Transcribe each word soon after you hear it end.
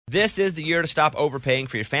This is the year to stop overpaying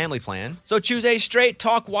for your family plan. So choose a Straight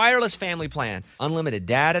Talk Wireless family plan. Unlimited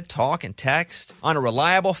data, talk, and text on a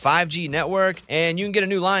reliable 5G network. And you can get a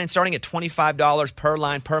new line starting at $25 per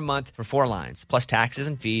line per month for 4 lines, plus taxes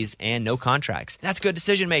and fees and no contracts. That's good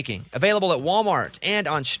decision making. Available at Walmart and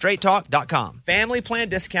on straighttalk.com. Family plan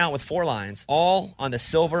discount with 4 lines, all on the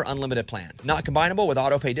Silver Unlimited plan. Not combinable with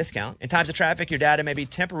auto pay discount. In times of traffic, your data may be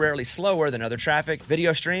temporarily slower than other traffic.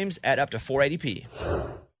 Video streams at up to 480p.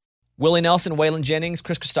 Willie Nelson, Waylon Jennings,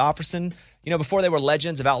 Chris Christopherson, before they were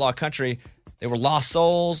legends of outlaw country, they were lost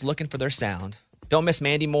souls looking for their sound. Don't miss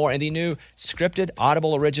Mandy Moore and the new scripted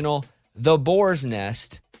Audible original, The Boar's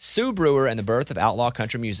Nest, Sue Brewer and the Birth of Outlaw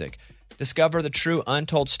Country Music. Discover the true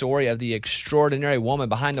untold story of the extraordinary woman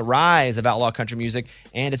behind the rise of outlaw country music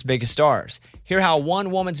and its biggest stars. Hear how one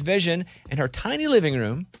woman's vision in her tiny living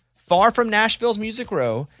room, far from Nashville's Music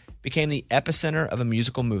Row, became the epicenter of a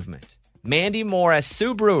musical movement. Mandy Moore as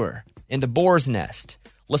Sue Brewer in The Boar's Nest.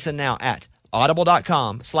 Listen now at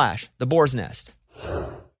audible.com/The Boar's Nest.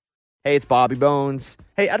 Hey, it's Bobby Bones.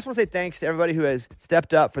 Hey, I just want to say thanks to everybody who has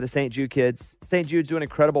stepped up for the St. Jude kids. St. Jude's doing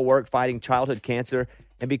incredible work fighting childhood cancer.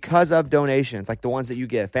 And because of donations like the ones that you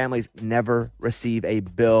give, families never receive a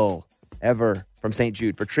bill ever from St.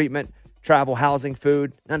 Jude for treatment, travel, housing,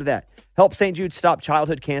 food, none of that. Help St. Jude stop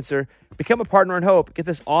childhood cancer. Become a partner in hope. Get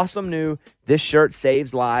this awesome new This Shirt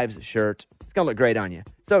Saves Lives shirt. It's going to look great on you.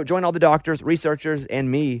 So join all the doctors, researchers,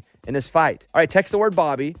 and me in this fight. All right, text the word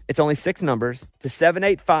Bobby. It's only 6 numbers to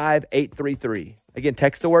 785-833. Again,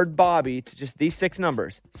 text the word Bobby to just these 6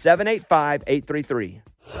 numbers, 785-833.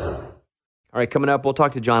 All right, coming up, we'll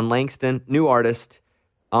talk to John Langston, new artist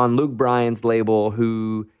on Luke Bryan's label,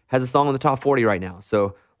 who has a song on the top 40 right now.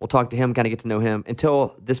 So we'll talk to him, kind of get to know him.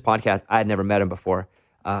 Until this podcast, I had never met him before,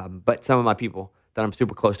 but some of my people that I'm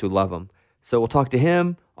super close to love him. So we'll talk to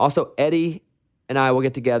him. Also, Eddie and I will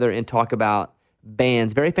get together and talk about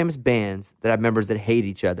bands, very famous bands that have members that hate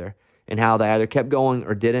each other and how they either kept going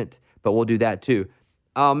or didn't, but we'll do that too.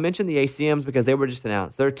 I'll mention the ACMs because they were just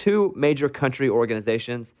announced. There are 2 major country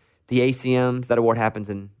organizations. The ACMs, that award happens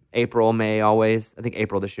in April, May, always. I think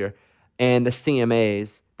April this year. And the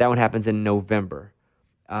CMAs, that one happens in November.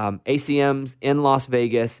 ACMs in Las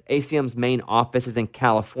Vegas. ACM's main office is in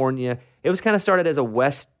California. It was kind of started as a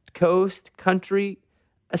West Coast country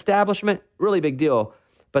establishment, really big deal.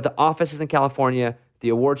 But the office is in California. The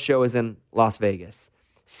award show is in Las Vegas.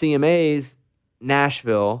 CMA's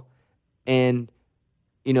Nashville, and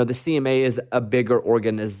the CMA is a bigger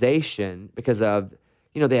organization because of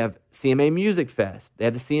they have CMA Music Fest. They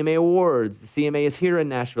have the CMA Awards. The CMA is here in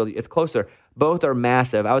Nashville. It's closer. Both are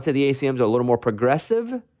massive. I would say the ACMs are a little more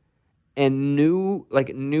progressive and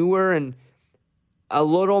newer and a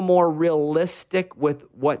little more realistic with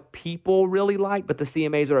what people really like, but the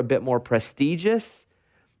CMAs are a bit more prestigious.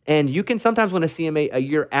 And you can sometimes win a CMA a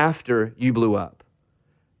year after you blew up.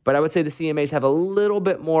 But I would say the CMAs have a little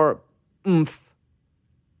bit more oomph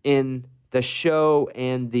in the show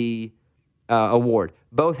and the award.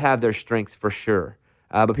 Both have their strengths for sure.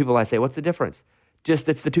 But people I say, what's the difference? Just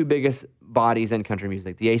it's the 2 biggest bodies in country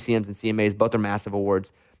music. The ACMs and CMAs, both are massive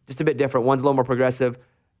awards. Just a bit different. One's a little more progressive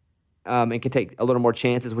and can take a little more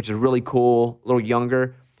chances, which is really cool, a little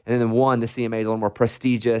younger. And then the CMA is a little more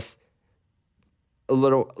prestigious, a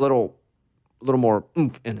little more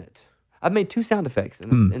oomph in it. I've made 2 sound effects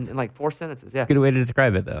in like 4 sentences. Yeah, Good way to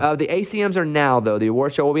describe it, though. The ACMs are now, though. The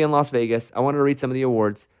award show will be in Las Vegas. I wanted to read some of the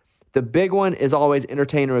awards. The big one is always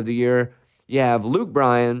Entertainer of the Year. You have Luke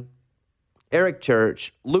Bryan, Eric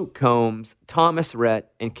Church, Luke Combs, Thomas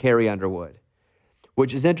Rhett, and Carrie Underwood,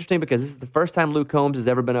 which is interesting because this is the first time Luke Combs has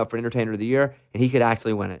ever been up for Entertainer of the Year, and he could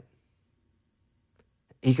actually win it.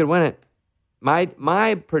 He could win it.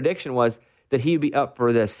 My prediction was that he'd be up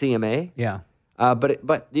for the CMA. Yeah.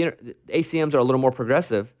 But the ACMs are a little more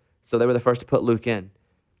progressive, so they were the first to put Luke in.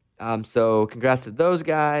 So congrats to those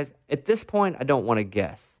guys. At this point, I don't want to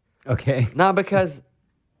guess. Okay. Not because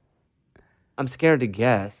I'm scared to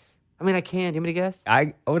guess. I mean, I can. You want me to guess?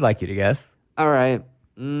 I would like you to guess. All right.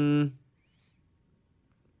 Entertainer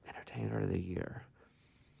of the Year.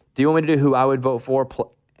 Do you want me to do who I would vote for,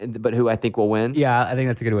 but who I think will win? Yeah, I think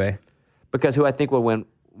that's a good way. Because who I think will win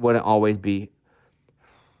wouldn't always be.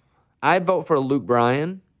 I'd vote for Luke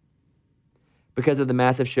Bryan because of the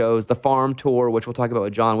massive shows, the Farm Tour, which we'll talk about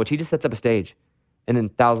with John, which he just sets up a stage, and then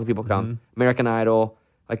thousands of people come. Mm-hmm. American Idol.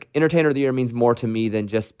 Like, Entertainer of the Year means more to me than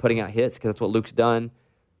just putting out hits because that's what Luke's done.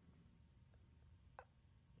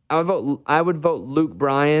 I would vote Luke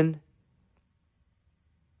Bryan,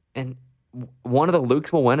 and one of the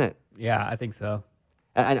Lukes will win it. Yeah, I think so.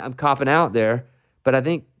 And I'm copping out there, but I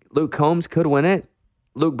think Luke Combs could win it.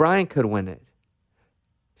 Luke Bryan could win it.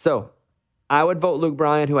 So I would vote Luke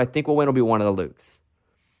Bryan, who I think will be one of the Lukes.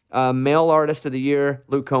 Male Artist of the Year,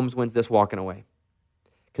 Luke Combs wins this walking away.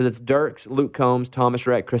 Because it's Dierks, Luke Combs, Thomas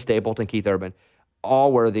Rhett, Chris Stapleton, Keith Urban.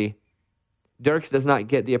 All worthy. Dierks does not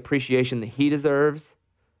get the appreciation that he deserves.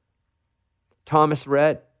 Thomas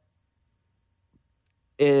Rhett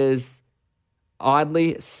is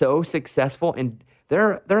oddly so successful. And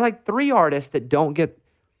there are like 3 artists that don't get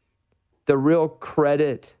the real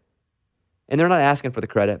credit. And they're not asking for the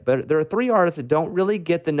credit. But there are 3 artists that don't really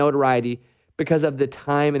get the notoriety because of the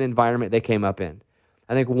time and environment they came up in.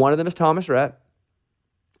 I think one of them is Thomas Rhett.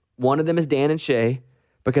 One of them is Dan and Shay,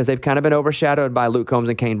 because they've kind of been overshadowed by Luke Combs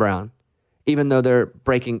and Kane Brown, even though they're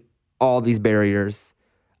breaking all these barriers.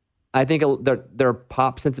 I think their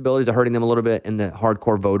pop sensibilities are hurting them a little bit in the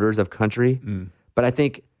hardcore voters of country. But I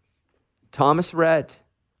think Thomas Rhett,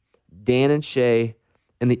 Dan and Shay,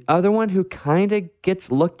 and the other one who kind of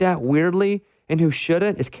gets looked at weirdly and who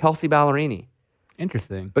shouldn't is Kelsey Ballerini.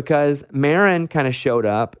 Interesting. Because Marin kind of showed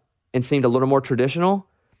up and seemed a little more traditional,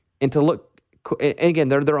 and to look, and again,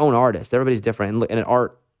 they're their own artists. Everybody's different. And in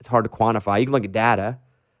art, it's hard to quantify. You can look at data,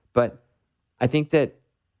 but I think that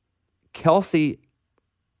Kelsey,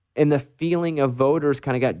 in the feeling of voters,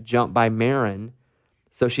 kind of got jumped by Marin,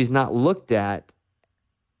 so she's not looked at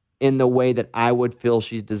in the way that I would feel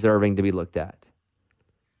she's deserving to be looked at.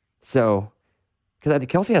 So, because I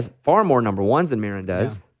think Kelsey has far more number ones than Marin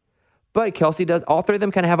does. Yeah. But Kelsey does. All 3 of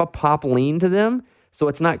them kind of have a pop lean to them, so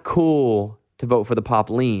it's not cool to vote for the pop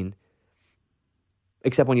lean,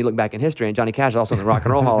 except when you look back in history. And Johnny Cash is also in the Rock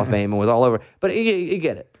and Roll Hall of Fame and was all over. But you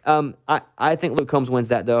get it. I think Luke Combs wins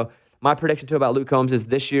that, though. My prediction, too, about Luke Combs is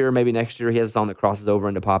this year, maybe next year, he has a song that crosses over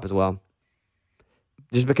into pop as well.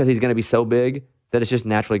 Just because he's going to be so big that it's just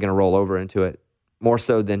naturally going to roll over into it, more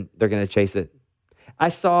so than they're going to chase it. I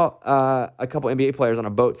saw a couple NBA players on a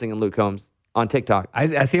boat singing Luke Combs on TikTok.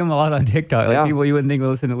 I see him a lot on TikTok. Like people you wouldn't think would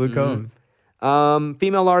listen to Luke Combs.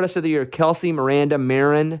 Female Artist of the Year, Kelsey, Miranda,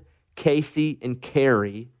 Marin, Casey, and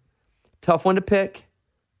Carrie. Tough one to pick.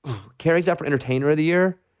 Carrie's up for Entertainer of the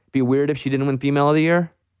Year. Be weird if she didn't win Female of the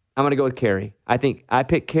Year. I'm going to go with Carrie. I think I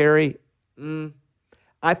pick Carrie.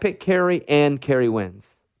 I pick Carrie, and Carrie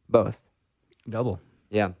wins. Both. Double.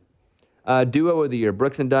 Yeah. Duo of the Year,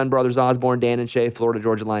 Brooks and Dunn, Brothers Osborne, Dan and Shay, Florida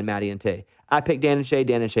Georgia Line, Maddie and Tay. I pick Dan and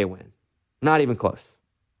Shay win. Not even close.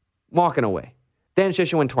 Walking away. Dan and Shay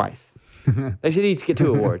should win twice. They should each get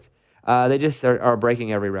 2 awards. They just are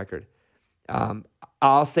breaking every record.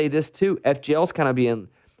 I'll say this too. FGL's kind of being,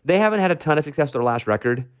 they haven't had a ton of success with their last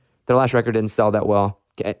record. Their last record didn't sell that well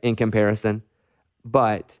in comparison.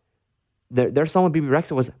 But their song with BB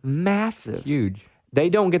Rexa was massive. Huge. They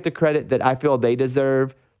don't get the credit that I feel they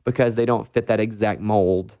deserve because they don't fit that exact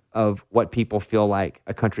mold of what people feel like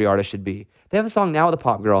a country artist should be. They have a song now with a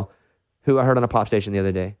pop girl who I heard on a pop station the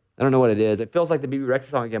other day. I don't know what it is. It feels like the BB Rexa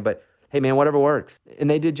song again, but hey, man, whatever works. And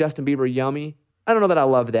they did Justin Bieber Yummy. I don't know that I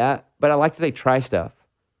love that, but I like that they try stuff.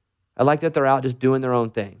 I like that they're out just doing their own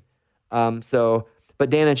thing. But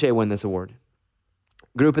Dan and Shay win this award.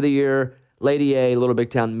 Group of the Year, Lady A, Little Big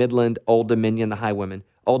Town, Midland, Old Dominion, the High Women.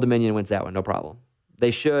 Old Dominion wins that one, no problem.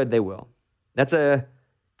 They should, they will. That's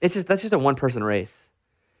just a one-person race.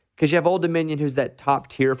 Because you have Old Dominion, who's that top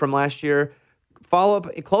tier from last year. Follow up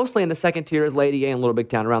closely in the second tier is Lady A and Little Big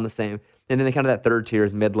Town, around the same. And then kind of that third tier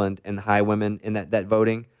is Midland and the High Women in that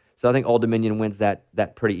voting. So I think Old Dominion wins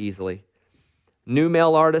that pretty easily. New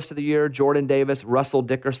Male Artist of the Year, Jordan Davis, Russell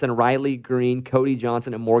Dickerson, Riley Green, Cody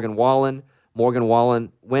Johnson, and Morgan Wallen. Morgan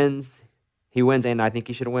Wallen wins. He wins, and I think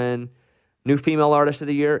he should win. New Female Artist of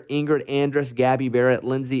the Year, Ingrid Andress, Gabby Barrett,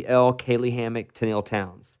 Lindsay L., Kaylee Hammock, Tennille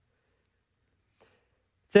Towns.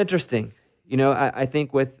 It's interesting. You know, I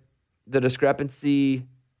think with the discrepancy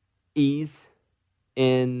ease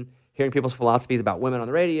in hearing people's philosophies about women on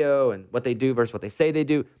the radio and what they do versus what they say they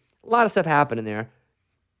do, a lot of stuff happened in there.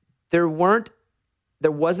 There wasn't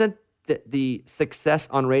the success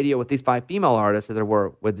on radio with these 5 female artists as there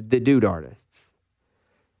were with the dude artists.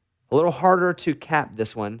 A little harder to cap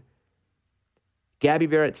this one. Gabby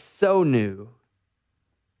Barrett's so new.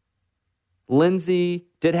 Lindsay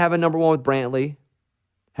did have a number 1 with Brantley.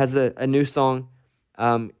 Has a new song.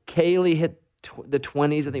 Kaylee hit the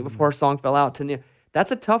 20s, I think, before her song fell out.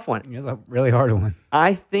 That's a tough one. It's a really hard one.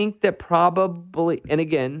 I think that probably, and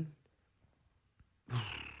again,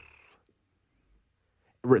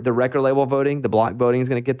 the record label voting, the block voting is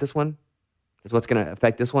going to get this one. Is what's going to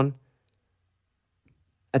affect this one.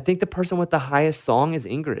 I think the person with the highest song is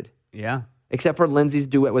Ingrid. Yeah. Except for Lindsay's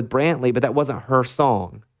duet with Brantley, but that wasn't her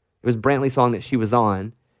song. It was Brantley's song that she was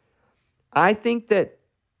on. I think that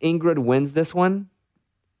Ingrid wins this one.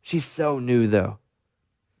 She's so new, though.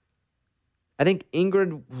 I think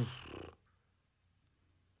Ingrid,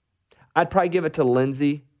 I'd probably give it to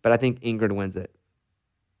Lindsay, but I think Ingrid wins it.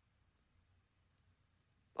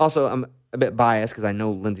 Also, I'm a bit biased because I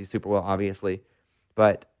know Lindsay super well, obviously,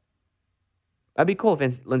 but that'd be cool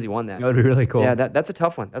if Lindsay won that. That would be really cool. Yeah, that's a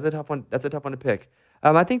tough one. That's a tough one. That's a tough one to pick.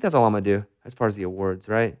 I think that's all I'm gonna do as far as the awards,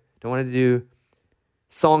 right? Don't want to do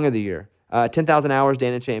Song of the Year. 10,000 Hours,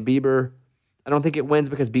 Dan and Shay and Bieber. I don't think it wins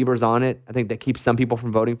because Bieber's on it. I think that keeps some people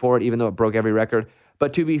from voting for it, even though it broke every record.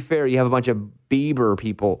 But to be fair, you have a bunch of Bieber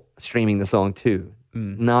people streaming the song too,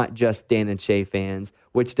 not just Dan and Shay fans,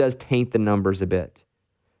 which does taint the numbers a bit.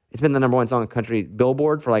 It's been the number one song on country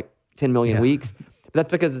Billboard for like 10 million weeks. But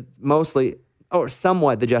that's because it's mostly, or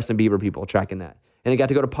somewhat, the Justin Bieber people tracking that. And it got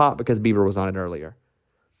to go to pop because Bieber was on it earlier.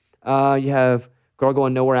 You have Girl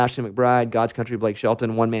Going Nowhere, Ashley McBryde, God's Country, Blake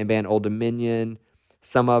Shelton, One Man Band, Old Dominion,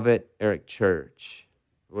 some of it, Eric Church.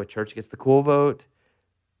 What Church gets the cool vote?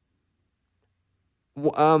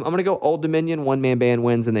 I'm going to go Old Dominion, One Man Band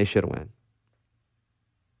wins, and they should win.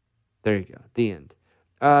 There you go. The end.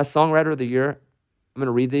 Songwriter of the Year. I'm going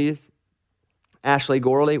to read these. Ashley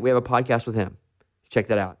Gorley, we have a podcast with him. Check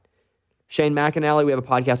that out. Shane McAnally, we have a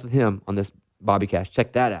podcast with him on this Bobby Cash.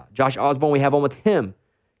 Check that out. Josh Osborne, we have one with him.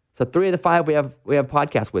 So 3 of the 5 we have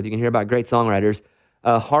podcasts with. You can hear about great songwriters.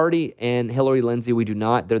 Hardy and Hillary Lindsay, we do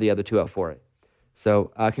not. They're the other 2 up for it.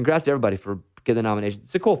 So congrats to everybody for getting the nomination.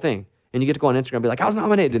 It's a cool thing. And you get to go on Instagram and be like, I was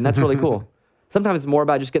nominated, and that's really cool. Sometimes it's more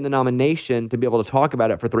about just getting the nomination to be able to talk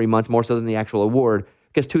about it for 3 months more so than the actual award,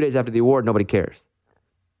 because 2 days after the award, nobody cares.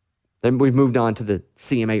 Then we've moved on to the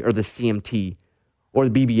CMA or the CMT or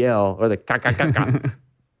the BBL or the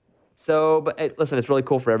So, but hey, listen, it's really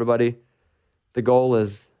cool for everybody. The goal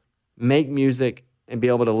is make music and be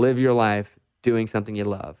able to live your life doing something you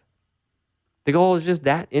love. The goal is just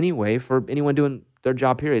that anyway for anyone doing their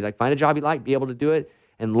job, period. Like, find a job you like, be able to do it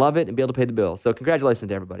and love it and be able to pay the bills. So congratulations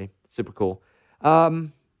to everybody. Super cool. All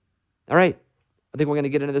right. I think we're going to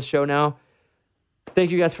get into this show now.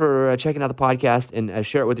 Thank you guys for checking out the podcast and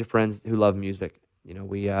share it with your friends who love music. You know,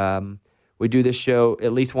 we do this show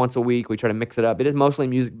at least once a week. We try to mix it up. It is mostly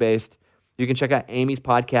music-based. You can check out Amy's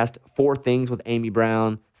podcast, 4 Things with Amy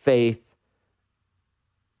Brown, faith,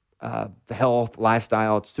 health,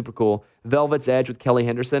 lifestyle. It's super cool. Velvet's Edge with Kelly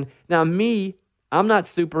Henderson. Now, I'm not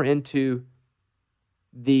super into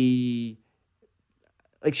she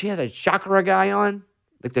has a chakra guy on,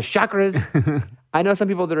 like the chakras. I know some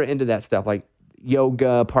people that are into that stuff, like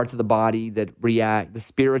yoga, parts of the body that react, the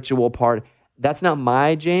spiritual part. That's not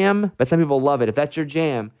my jam, but some people love it. If that's your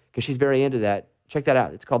jam, because she's very into that, check that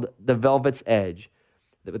out. It's called The Velvet's Edge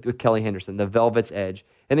with Kelly Henderson, The Velvet's Edge.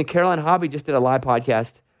 And then Caroline Hobby just did a live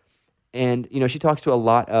podcast, and you know, she talks to a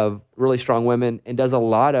lot of really strong women and does a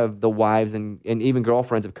lot of the wives and even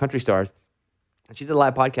girlfriends of country stars. And she did a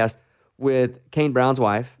live podcast with Kane Brown's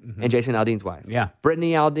wife and Jason Aldean's wife. Yeah.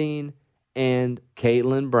 Brittany Aldean and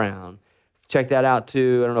Caitlin Brown. Check that out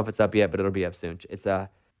too. I don't know if it's up yet, but it'll be up soon. It's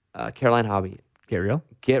Caroline Hobby. Get real.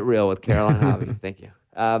 Get real with Caroline Hobby. Thank you.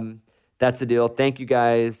 That's the deal. Thank you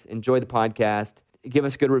guys. Enjoy the podcast. Give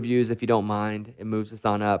us good reviews if you don't mind. It moves us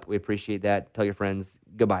on up. We appreciate that. Tell your friends.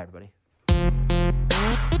 Goodbye, everybody.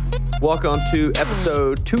 Welcome to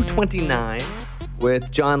episode 229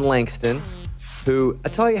 with John Langston, who,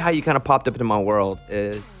 I'll tell you how you kind of popped up into my world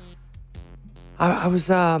is, I was,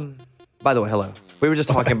 by the way, hello. We were just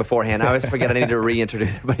talking beforehand. I always forget I need to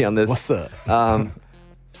reintroduce everybody on this. What's up?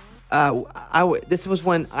 This was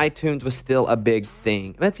when iTunes was still a big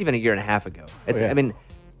thing. That's even a year and a half ago. I mean,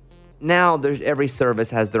 now every service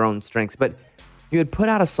has their own strengths, but you had put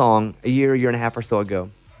out a song a year and a half or so ago,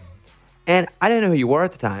 and I didn't know who you were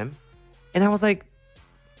at the time, and I was like,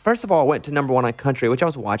 first of all, I went to number 1 on country, which I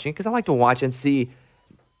was watching because I like to watch and see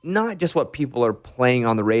not just what people are playing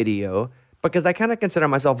on the radio, because I kind of consider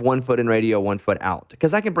myself 1 foot in radio, 1 foot out,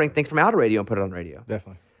 because I can bring things from out of radio and put it on radio.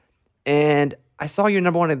 Definitely. And I saw your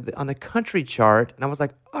number 1 on the country chart, and I was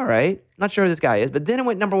like, all right, not sure who this guy is. But then it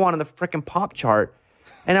went number 1 on the freaking pop chart,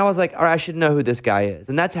 and I was like, all right, I should know who this guy is.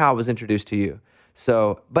 And that's how I was introduced to you.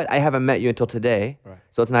 So, but I haven't met you until today, right.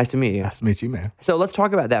 So it's nice to meet you. Nice to meet you, man. So let's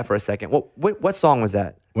talk about that for a second. What song was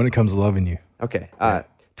that? When It Comes to Loving You. Okay.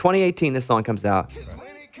 2018, this song comes out. When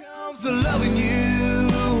it comes to loving you.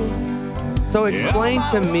 So explain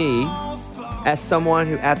to me, as someone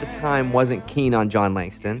who at the time wasn't keen on John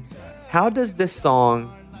Langston, how does this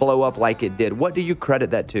song blow up like it did? What do you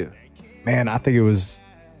credit that to? Man, I think it was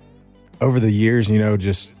over the years, you know,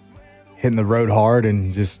 just hitting the road hard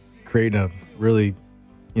and just creating a really,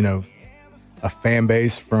 you know, a fan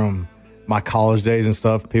base from my college days and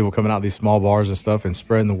stuff, people coming out these small bars and stuff and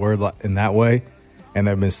spreading the word in that way. And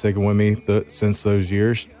they've been sticking with me since those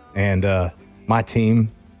years. And my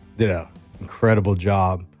team did an incredible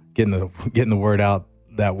job getting the word out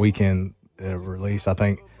that weekend release. I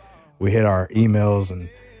think we hit our emails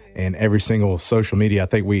and every single social media. I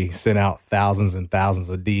think we sent out thousands and thousands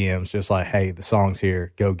of DMs just like, hey, the song's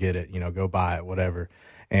here, go get it, go buy it, whatever.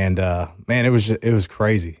 And man, it was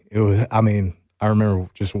crazy. I remember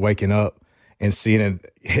just waking up and seeing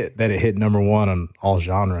it hit number one on all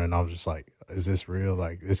genre, and I was just like, is this real?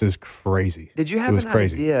 Like, this is crazy. Did you have an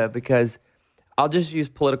idea? Because I'll just use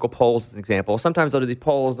political polls as an example. Sometimes they'll do these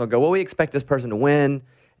polls and they'll go, well, we expect this person to win,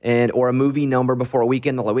 or a movie number before a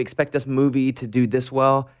weekend. They'll like, we expect this movie to do this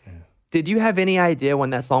well. Yeah. Did you have any idea when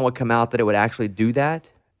that song would come out that it would actually do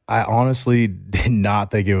that? I honestly did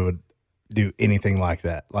not think it would do anything like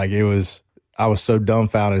that. Like, I was so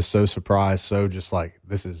dumbfounded, so surprised, so just like,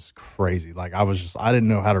 this is crazy. Like, I didn't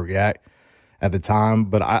know how to react at the time,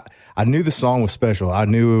 but I knew the song was special. I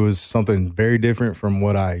knew it was something very different from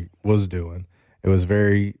what I was doing. It was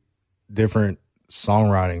very different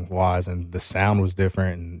songwriting wise, and the sound was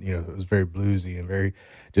different, and it was very bluesy and very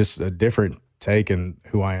just a different take in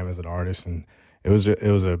who I am as an artist. And it was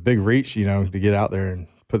a big reach, to get out there and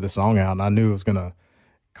put the song out. And I knew it was gonna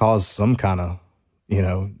cause some kind of,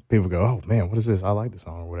 people go, oh man, what is this? I like the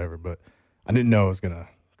song or whatever. But I didn't know it was gonna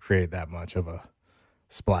create that much of a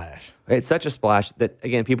splash. It's such a splash that,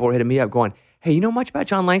 again, people were hitting me up going, hey, you know much about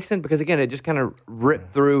John Langston? Because, again, it just kind of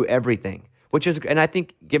ripped through everything, and I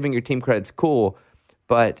think giving your team credit's cool,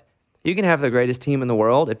 but you can have the greatest team in the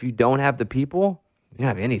world. If you don't have the people, you don't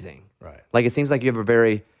have anything. Right. Like, it seems like you have a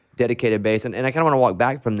very dedicated base, and I kind of want to walk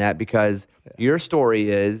back from that because your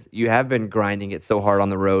story is you have been grinding it so hard on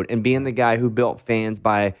the road and being the guy who built fans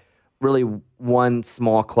by really one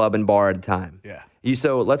small club and bar at a time. Yeah.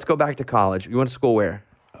 So let's go back to college. You went to school where?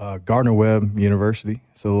 Gardner-Webb University.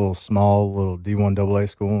 It's a little D1 AA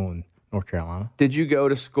school in North Carolina. Did you go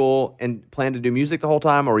to school and plan to do music the whole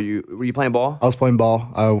time, or were you playing ball? I was playing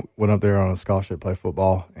ball. I went up there on a scholarship to play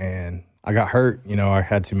football, and I got hurt. I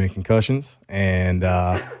had too many concussions, and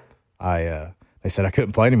they said I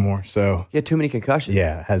couldn't play anymore. So you had too many concussions?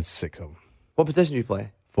 Yeah, I had 6 of them. What position did you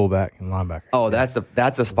play? Fullback and linebacker. Oh, that's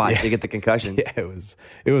a spot to get the concussions. Yeah,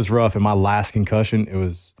 it was rough. And my last concussion, it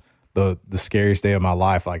was the scariest day of my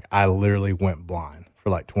life. Like, I literally went blind for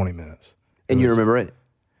like 20 minutes. And you remember it?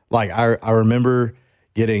 Like, I remember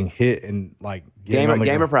getting hit and like game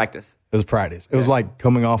or practice? It was practice. It was like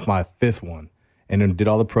coming off my 5th one, and then did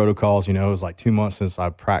all the protocols. It was like 2 months since I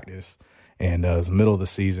practiced, and it was the middle of the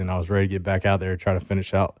season. I was ready to get back out there, try to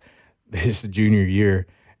finish out this junior year,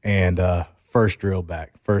 and first drill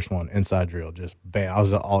back, first one, inside drill, just bam. I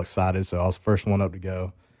was all excited, so I was the first one up to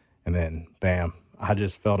go, and then bam, I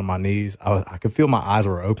just fell to my knees. I could feel my eyes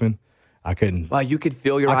were open. I couldn't. Wow, you could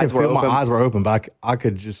feel your eyes were open? My eyes were open, but I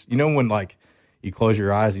could just, when like you close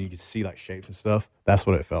your eyes and you could see like shapes and stuff. That's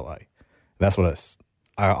what it felt like. That's what that's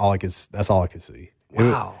all I could see.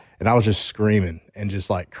 Wow. And I was just screaming and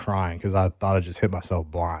just like crying because I thought I just hit myself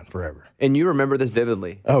blind forever. And you remember this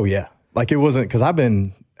vividly? Oh yeah, like it wasn't because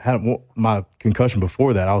had my concussion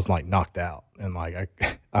before that. I was like knocked out, and like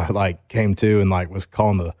I like came to and like was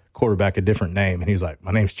calling the quarterback a different name, and he's like,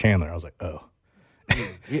 "My name's Chandler." I was like, "Oh."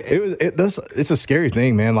 It's a scary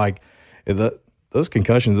thing, man. Like those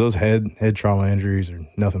concussions, those head trauma injuries are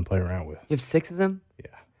nothing to play around with. You have 6 of them?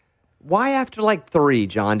 Yeah. Why after like 3,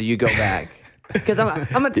 John, do you go back? Because I'm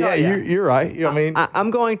gonna tell you. Yeah, you're right.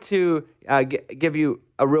 I'm going to give you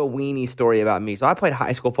a real weenie story about me. So I played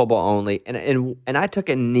high school football only, and I took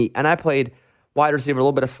a knee, and I played wide receiver, a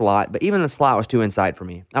little bit of slot, but even the slot was too inside for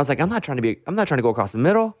me. I was like, I'm not trying to go across the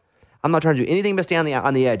middle. I'm not trying to do anything but stay on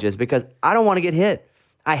the edges because I don't want to get hit.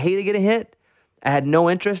 I hated getting hit. I had no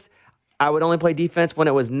interest. I would only play defense when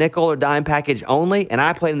it was nickel or dime package only, and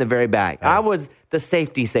I played in the very back. I was the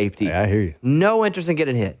safety. Yeah, I hear you. No interest in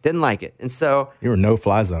getting hit. Didn't like it. And so you were no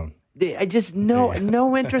fly zone. I just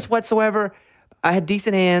no interest whatsoever. I had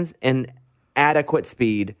decent hands and adequate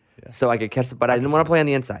speed, so I could catch the. But I didn't want to play on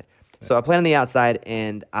the inside, so I played on the outside.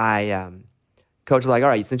 And coach was like, "All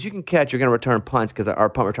right, since you can catch, you're going to return punts because our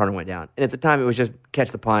punt returner went down." And at the time, it was just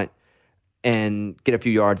catch the punt and get a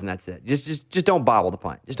few yards, and that's it. Just don't bobble the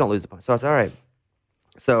punt. Just don't lose the punt. So I said, all right.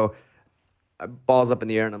 So ball's up in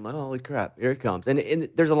the air, and I'm like, holy crap, here it comes. And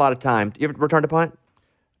there's a lot of time. You ever return to punt?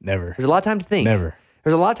 Never. There's a lot of time to think. Never.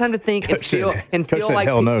 There's a lot of time to think and feel said like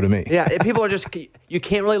hell no to me. Yeah, people are just you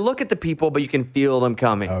can't really look at the people, but you can feel them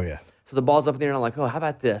coming. Oh yeah. So the ball's up in the air, and I'm like, oh, how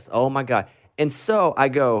about this? Oh my God. And so I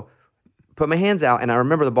go, put my hands out, and I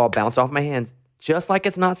remember the ball bounced off my hands just like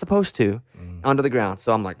it's not supposed to onto the ground.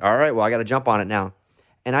 So I'm like, all right, well, I got to jump on it now.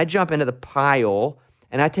 And I jump into the pile,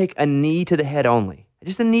 and I take a knee to the head only.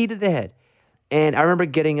 Just a knee to the head. And I remember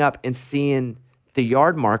getting up and seeing the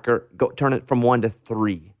yard marker turn it from 1 to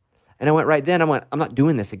 3. And I went right then, I'm not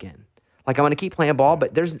doing this again. Like, I'm going to keep playing ball,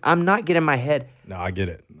 but I'm not getting my head. No, I get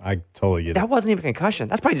it. I totally get it. That wasn't even a concussion.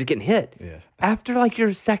 That's probably just getting hit. Yeah. After like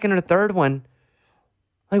your second or third one,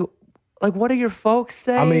 like what do your folks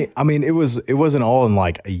say? I mean, it wasn't all in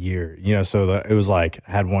like a year, you know. So it was like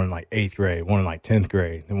I had one in like 8th grade, one in like 10th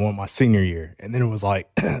grade, and one my senior year, and then it was like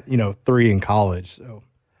 3 in college. So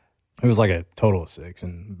it was like a total of 6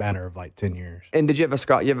 in a matter of like 10 years. And did you have a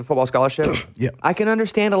football scholarship? Yeah. I can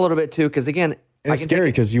understand a little bit too, because again, And it's scary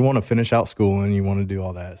because you want to finish out school and you want to do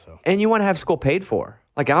all that. So and you want to have school paid for.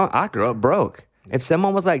 Like I grew up broke. If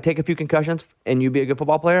someone was like, take a few concussions and you be a good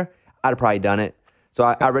football player, I'd have probably done it. So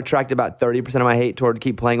I retract about 30% of my hate toward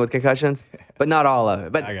keep playing with concussions, but not all of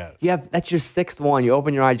it. But I got it. that's your 6th one. You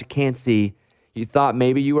open your eyes, you can't see. You thought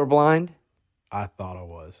maybe you were blind, I thought I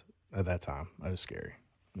was at that time. It was scary.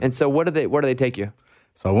 and so where do they take you?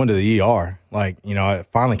 So I went to the ER. Like, I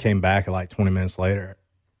finally came back at like 20 minutes later.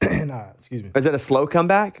 And excuse me. Is it a slow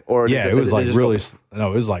comeback or? Yeah, it was like really.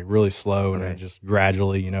 No, it was like really slow, and Right. it just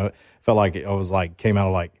gradually. It felt like I was like came out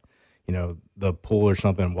of like the pool or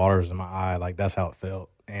something. Water was in my eye. Like that's how it felt,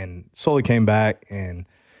 and slowly came back. And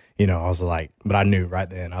I was like, but I knew right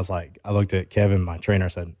then. I was like, I looked at Kevin, my trainer. I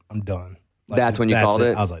said, I'm done. Like, That's when you called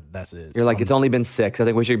it? I was like, that's it. You're like, it's only been 6. I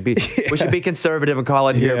think we should be conservative and call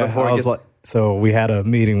it here Yeah, before I it was gets. so we had a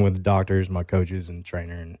meeting with the doctors, my coaches, and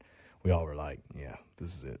trainer, and we all were like, yeah,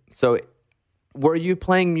 this is it. So, were you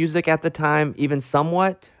playing music at the time, even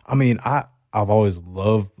somewhat? I mean, I've always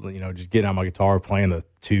loved, just getting out my guitar, playing the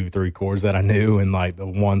 2-3 chords that I knew and like the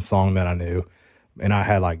one song that I knew. And I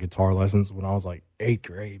had like guitar lessons when I was like 8th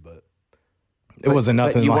grade, but it wasn't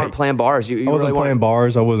nothing. But you like, weren't playing bars. You I wasn't really playing weren't.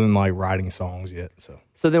 bars. I wasn't like writing songs yet.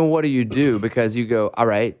 So then, what do you do? Because you go, all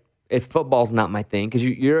right, if football's not my thing, because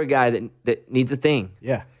you're a guy that needs a thing.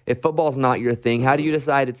 Yeah. If football's not your thing, how do you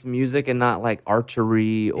decide it's music and not like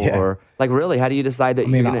archery or Yeah. like really? How do you decide that I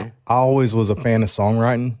mean, you're gonna? I always was a fan of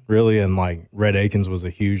songwriting, really, and like Red Akins was a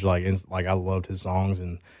huge like I loved his songs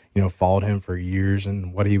and followed him for years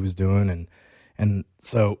and what he was doing and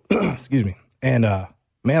so excuse me and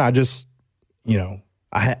man, I just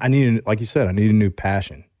I needed, like you said, I needed a new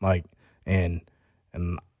passion, like and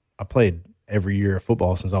I played every year of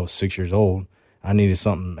football since I was 6 years old. I needed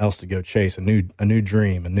something else to go chase, a new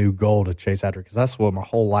dream, a new goal to chase after, because that's what my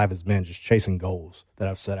whole life has been, just chasing goals that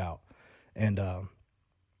I've set out. And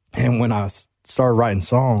when I started writing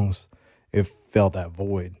songs, it felt that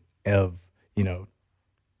void of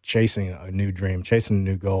chasing a new dream, chasing a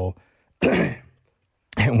new goal.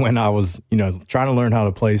 And when I was trying to learn how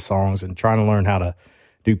to play songs and trying to learn how to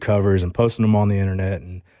do covers and posting them on the internet,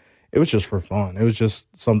 and it was just for fun. It was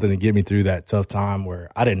just something to get me through that tough time where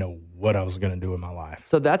I didn't know what I was going to do in my life.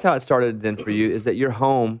 So that's how it started then for you. Is that you're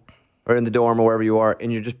home or in the dorm or wherever you are,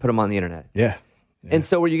 and you just put them on the internet. Yeah. And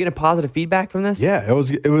so were you getting positive feedback from this? Yeah, it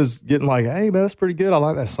was getting like, hey, man, that's pretty good. I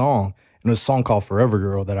like that song. And it was a song called Forever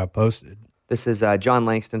Girl that I posted. This is John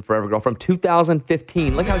Langston, Forever Girl, from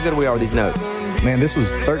 2015. Look how good we are with these notes. Man, this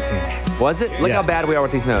was 13. Was it? Look Yeah. how bad we are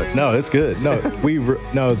with these notes. No, it's good. No,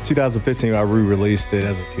 2015, I re-released it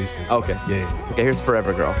as acoustic. So, Okay. Yeah. Okay, here's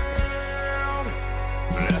Forever Girl.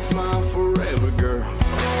 That's my forever girl.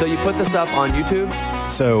 So you put this up on YouTube?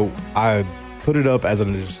 So I put it up as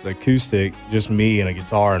just acoustic, just me and a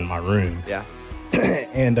guitar in my room. Yeah.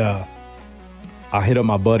 And I hit up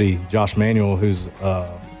my buddy, Josh Manuel, who's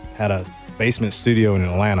had a basement studio in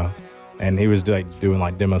Atlanta. And he was like doing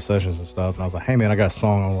like demo sessions and stuff. And I was like, hey, man, I got a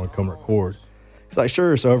song I want to come record. He's like,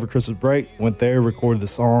 sure. So over Christmas break, went there, recorded the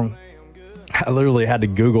song. I literally had to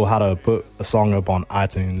Google how to put a song up on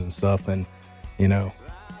iTunes and stuff. And,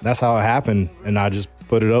 that's how it happened. And I just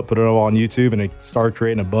put it up on YouTube, and it started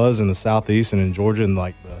creating a buzz in the Southeast and in Georgia and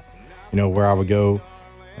like where I would go.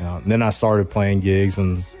 And then I started playing gigs.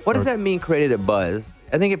 And What does that mean, created a buzz?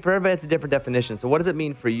 I think for everybody, it's a different definition. So what does it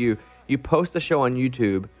mean for you? You post a show on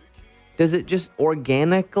YouTube. Does it just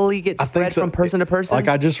organically get spread from person to person? Like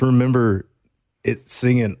I just remember it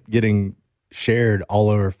getting shared all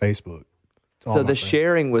over Facebook. to all So my the friends.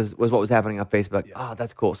 sharing was what was happening on Facebook. Oh,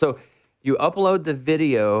 that's cool. So you upload the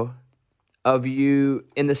video of you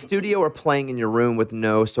in the studio or playing in your room with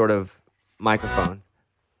no sort of microphone.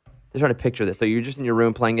 They're trying to picture this. So you're just in your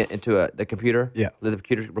room playing it into the computer? Yeah. The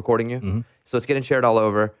computer's recording you? So it's getting shared all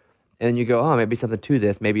over. And then you go, oh, maybe something to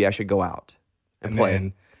this. Maybe I should go out and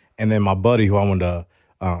play. And then my buddy who I went to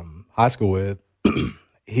high school with,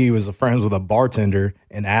 he was friends with a bartender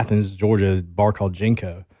in Athens, Georgia, a bar called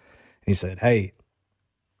Jinko. And he said, hey,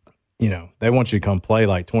 they want you to come play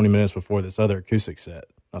like 20 minutes before this other acoustic set.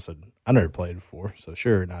 I said, I never played before, so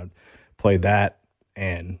sure. And I played that,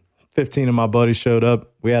 and 15 of my buddies showed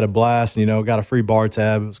up. We had a blast, got a free bar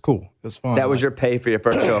tab. It was cool. It was fun. That was your pay for your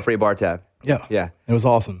first show, a free bar tab. Yeah. Yeah. It was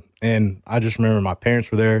awesome. And I just remember my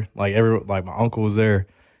parents were there, like my uncle was there,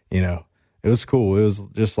 It was cool. It was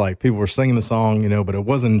just like people were singing the song, but it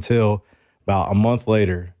wasn't until about a month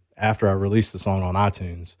later after I released the song on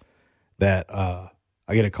iTunes that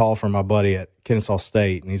I get a call from my buddy at Kennesaw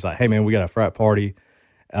State, and he's like, "Hey man, we got a frat party.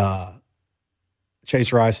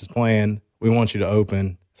 Chase Rice is playing. We want you to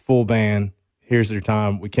open. It's full band. Here's your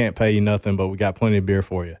time. We can't pay you nothing, but we got plenty of beer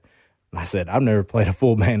for you." And I said, "I've never played a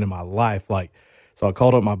full band in my life." So I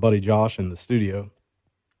called up my buddy Josh in the studio,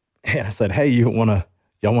 and I said, "Hey, y'all want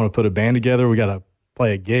to put a band together? We got to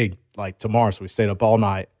play a gig tomorrow." So we stayed up all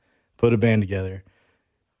night, put a band together,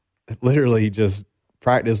 literally just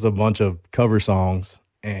practiced a bunch of cover songs,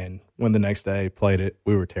 and when the next day played it,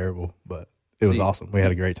 we were terrible, but it was awesome. We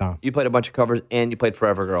had a great time. You played a bunch of covers and you played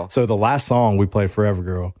Forever Girl. So the last song we played, Forever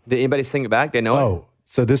Girl. Did anybody sing it back? They know it? Oh,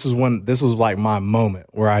 so this was like my moment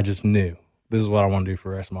where I just knew this is what I want to do for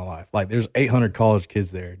the rest of my life. There's 800 college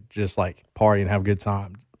kids there just party and have a good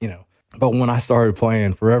time, But when I started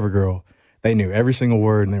playing Forever Girl, they knew every single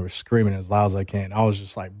word and they were screaming as loud as I can. I was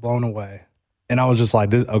just blown away. And I was just like,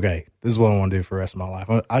 this is what I want to do for the rest of my life.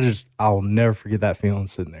 I'll never forget that feeling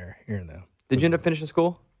sitting there hearing them. Did you end up finishing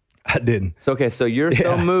school? I didn't. So you're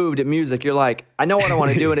so moved at music. You're like, I know what I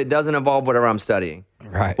want to do, and it doesn't involve whatever I'm studying.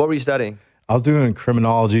 Right. What were you studying? I was doing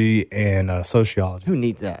criminology and sociology. Who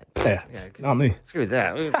needs that? Yeah, not me. Screw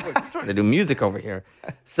that. We're trying to do music over here.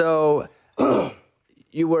 So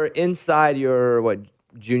you were inside your,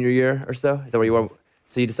 junior year or so? Is that where you were?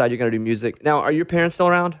 So you decided you're going to do music. Now, are your parents still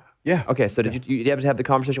around? Yeah. Okay, so did you have to have the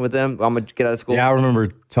conversation with them? I'm going to get out of school? Yeah, I remember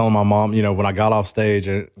telling my mom, when I got off stage,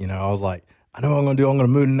 I was like, I know what I'm going to do. I'm going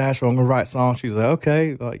to move to Nashville. I'm going to write songs. She's like,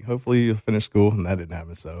 okay, hopefully you'll finish school. And that didn't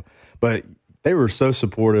happen. So, but they were so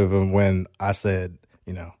supportive of when I said,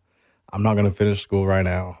 I'm not going to finish school right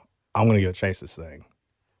now. I'm going to go chase this thing.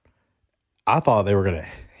 I thought they were going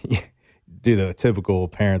to do the typical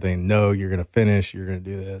parent thing. No, you're going to finish. You're going to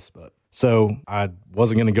do this. But so I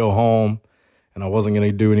wasn't going to go home. And I wasn't going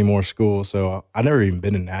to do any more school. So I never even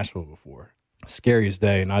been in Nashville before. Scariest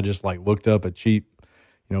day. And I just looked up a cheap,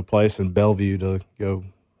 place in Bellevue to go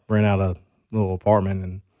rent out a little apartment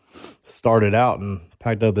and started out and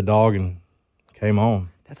packed up the dog and came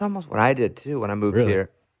home. That's almost what I did too when I moved Really? here.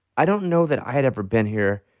 I don't know that I had ever been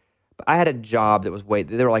here, but I had a job that was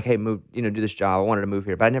they were like, hey, move, do this job. I wanted to move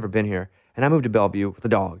here, but I'd never been here. And I moved to Bellevue with a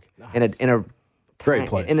dog in a Great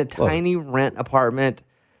place. in a Love tiny rent apartment.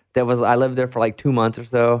 I lived there for 2 months or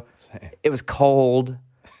so. Same. It was cold.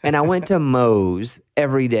 And I went to Moe's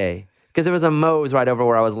every day because there was a Moe's right over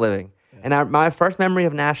where I was living. Yeah. And my first memory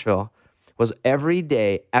of Nashville was every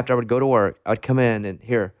day after I would go to work, I would come in and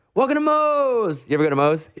hear, "Welcome to Moe's." You ever go to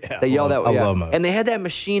Moe's? Yeah, They yell that. I love Moe's. And they had that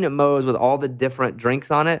machine at Moe's with all the different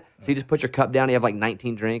drinks on it. So you just put your cup down, you have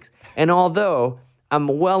 19 drinks. And although I'm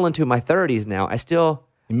well into my 30s now,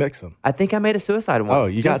 You mix them. I think I made a suicide once. Oh,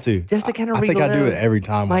 you got to. Just to kind of I think I do it every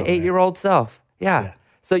time. my I'm there. 8-year-old self. Yeah. Yeah.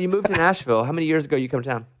 So you moved to Nashville. How many years ago you come to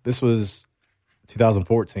town? This was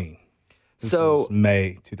 2014. This was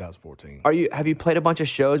May 2014. Have you played a bunch of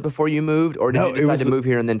shows before you moved, or did No, you it decide was to move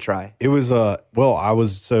here and then try? It was while I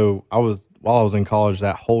was in college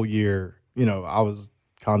that whole year, I was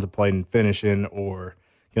contemplating finishing or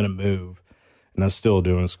gonna move, and I was still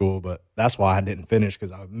doing school, but that's why I didn't finish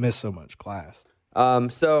because I missed so much class.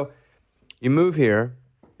 So you move here.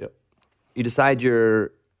 Yep. You decide you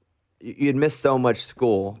had missed so much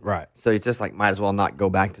school, Right. So you just might as well not go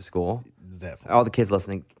back to school. Definitely. All the kids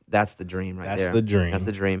listening, that's the dream right That's there. the dream. That's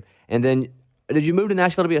the dream. And then, did you move to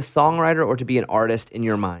Nashville to be a songwriter or to be an artist in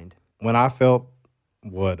your mind? When I felt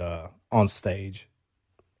on stage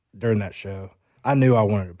during that show, I knew I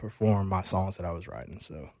wanted to perform my songs that I was writing.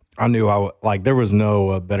 So I knew there was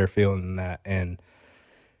no better feeling than that, and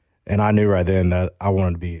I knew right then that I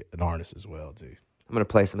wanted to be an artist as well too. I'm gonna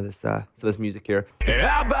play some of this music here.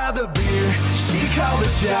 I buy the beer, she called the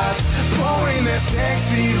shots, pouring that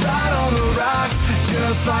sexy right on the rocks,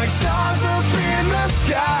 just like stars up in the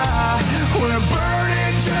sky. We're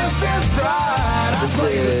burning just as bright. I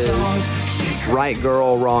play the songs. She Right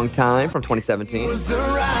Girl, Wrong Time from 2017. was the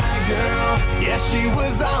right girl. Yeah, she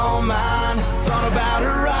was all mine. Thought about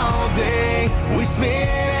her all day. We spent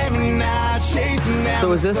every night chasing down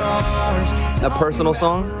So is this the stars. a personal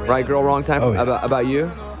song? Right Girl, Wrong Time? Oh, yeah. About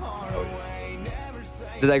you?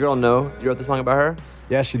 Did that girl know you wrote the song about her?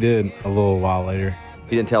 Yeah, she did a little while later.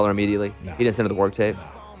 You didn't tell her immediately? No. He didn't send her the work tape?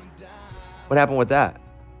 What happened with that?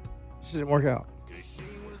 She didn't work out.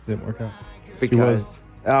 Didn't work out. Because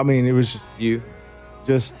I mean, it was you?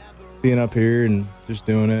 just being up here and just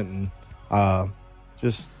doing it, and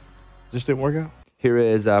just didn't work out. Here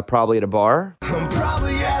is Probably at a Bar. I'm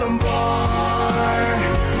probably at a bar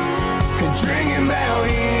and drinking down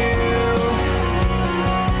hill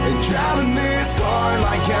and driving this hard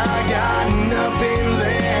like I got nothing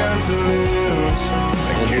left to lose.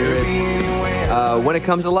 And here is When It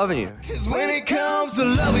Comes to Loving You. 'Cause when it comes to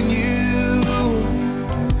loving you,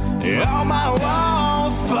 all my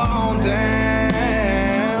walls fall down.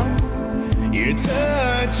 You're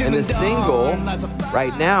touching And the the single dawn lights a fire.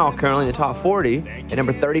 right now, currently in the top 40, at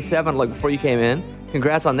number 37, like before you came in.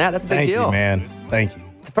 Congrats on that. That's a big Thank deal. you, man. Thank you.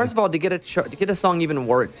 First of all, to get a song even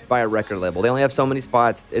worked by a record label, they only have so many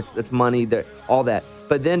spots. It's money, all that.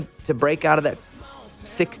 But then to break out of that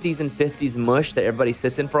 60s and 50s mush that everybody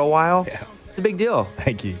sits in for a while, it's a big deal.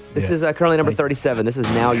 Thank you. This Yeah. is currently number Thank you. 37. This is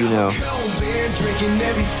Now You Know. Cold beer drinking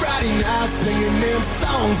every Friday night, singing them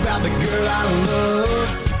songs about the girl I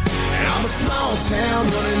love. And I'm a small town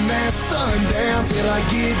running that sun down till I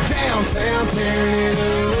get downtown tearing it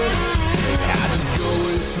up. I just go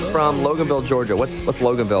with the flow. From Loganville, Georgia. What's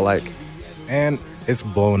Loganville like? And it's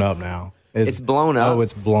blown up now. It's blown up? Oh,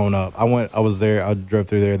 it's blown up. I was there. I drove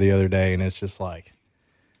through there the other day, and it's just like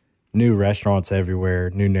new restaurants everywhere,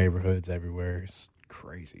 new neighborhoods everywhere. It's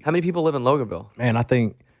crazy. How many people live in Loganville? Man, I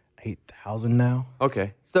think 8,000 now.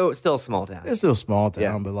 Okay, so it's still a small town. It's still a small town,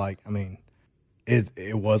 Yeah. but like, I mean,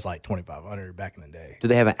 it was like 2,500 back in the day. Do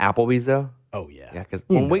they have an Applebee's though? Oh yeah. Yeah, because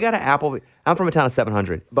when we got an Applebee's, I'm from a town of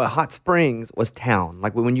 700, but Hot Springs was town.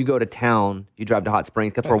 Like when you go to town, you drive to Hot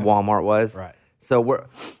Springs. That's where Walmart was. Right. So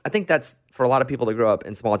I think that's for a lot of people that grow up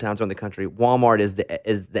in small towns around the country. Walmart is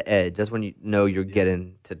the edge. That's when you know you're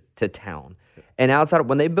getting to town. And outside,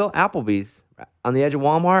 when they built Applebee's on the edge of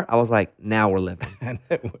Walmart, I was like, now we're living.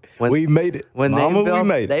 We made it. When Mama, they built, we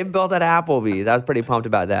made it. they built at Applebee's. I was pretty pumped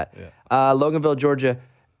about that. Loganville, Georgia.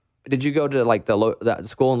 Did you go to like the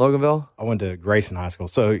school in Loganville? I went to Grayson High School.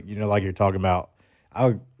 So, like you're talking about,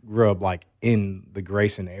 I grew up like in the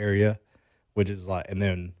Grayson area, which is like, and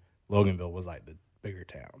then Loganville was like the bigger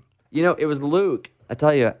town. You know, it was Luke. I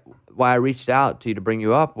tell you why I reached out to you to bring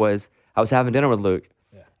you up was I was having dinner with Luke.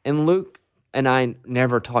 Yeah. And Luke and I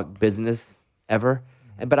never talked business ever.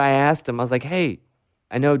 But I asked him, I was like, hey,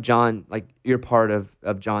 I know John, like you're part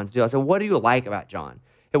of John's deal. I said, what do you like about John?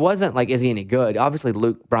 It wasn't like, is he any good? Obviously,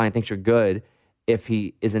 Brian thinks you're good if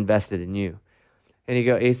he is invested in you. And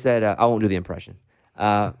he said, I won't do the impression.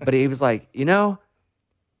 But he was like,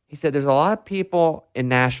 he said, there's a lot of people in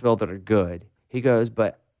Nashville that are good. He goes,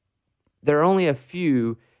 but there are only a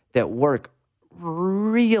few that work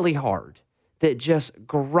really hard, that just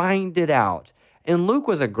grind it out. And Luke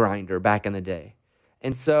was a grinder back in the day.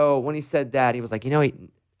 And so when he said that, he was like, I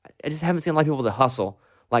just haven't seen a lot of people that hustle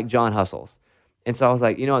like John hustles. And so I was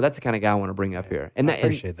like, that's the kind of guy I want to bring up here. And I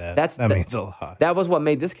appreciate that. That means a lot. That was what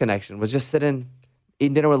made this connection, was just sitting,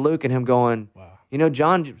 eating dinner with Luke and him going, wow.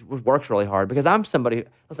 John works really hard, because I'm somebody,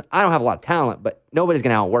 listen, I don't have a lot of talent, but nobody's going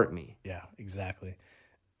to outwork me. Yeah, exactly.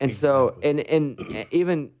 And so, and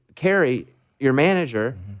even Carrie, your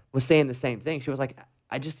manager, was saying the same thing. She was like,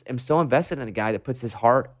 I just am so invested in a guy that puts his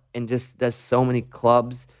heart and just does so many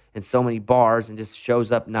clubs and so many bars and just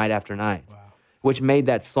shows up night after night. Wow. Which made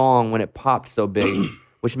that song, when it popped so big,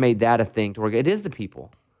 which made that a thing to work. It is the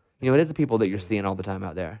people. It is the people that you're seeing all the time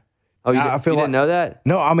out there. Oh, you didn't know that?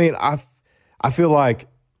 No, I mean, I feel like,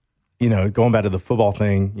 going back to the football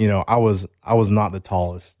thing, I was not the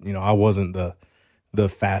tallest. I wasn't the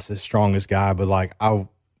fastest, strongest guy, but like I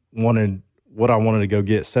wanted to go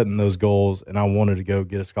get, setting those goals, and I wanted to go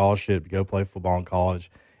get a scholarship to go play football in college,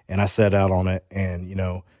 and I set out on it, and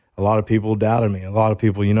a lot of people doubted me. A lot of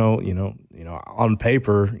people, on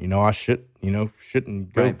paper, I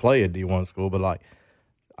shouldn't go play at D1 school, but like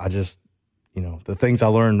I just, the things I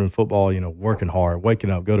learned in football, working hard,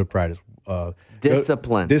 waking up, go to practice,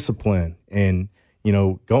 discipline, and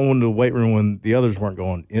going to the weight room when the others weren't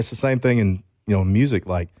going. It's the same thing in music.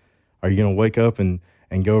 Like, are you gonna wake up and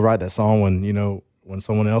go write that song when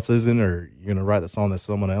someone else isn't, or you're gonna write that song that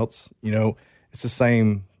someone else? It's the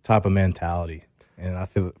same type of mentality, and I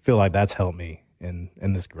feel like that's helped me in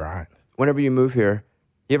this grind. Whenever you move here,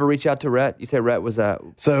 you ever reach out to Rhett? You say Rhett was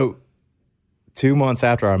So 2 months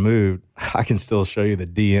after I moved, I can still show you the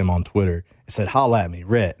DM on Twitter. It said, holla at me,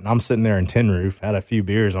 Rhett. And I'm sitting there in Tin Roof, had a few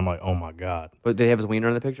beers. I'm like, oh my God. But did he have his wiener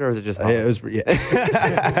in the picture, or is it just? Yeah, it was,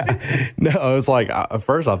 yeah. No, it was like, at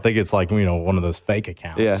first I think it's like, one of those fake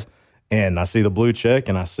accounts. Yeah. And I see the blue check,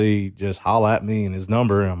 and I see just holla at me and his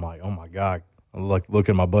number. And I'm like, oh my God. I look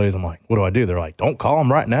at my buddies. I'm like, what do I do? They're like, don't call him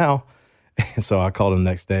right now. And so I called him the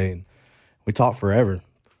next day, and we talked forever.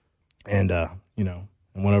 And,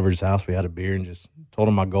 and went over to his house. We had a beer and just told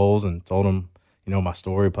him my goals and told him, my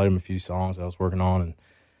story, played him a few songs I was working on. And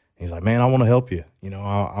he's like, man, I want to help you.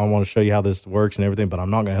 I want to show you how this works and everything, but I'm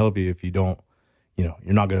not going to help you if you don't, you're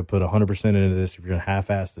not going to put 100% into this. If you're going to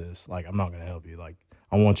half-ass this, like, I'm not going to help you. Like,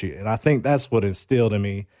 I want you. And I think that's what instilled in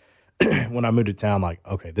me when I moved to town, like,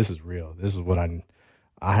 okay, this is real. This is what I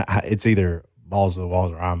it's either balls to the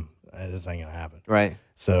walls or this ain't going to happen. Right.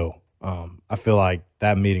 So I feel like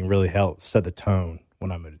that meeting really helped set the tone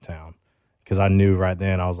when I moved to town, because I knew right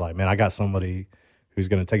then, I was like, man, I got somebody who's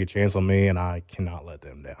going to take a chance on me, and I cannot let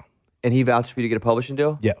them down. And he vouched for you to get a publishing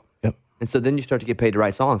deal? Yeah. Yep. And so then you start to get paid to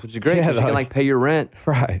write songs, which is great. Yeah, You can pay your rent,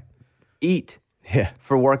 Right. eat Yeah.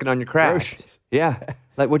 for working on your craft. Groceries. Yeah,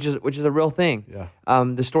 which is a real thing. Yeah.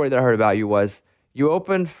 The story that I heard about you was you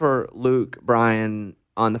opened for Luke Bryan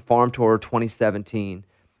on the Farm Tour 2017,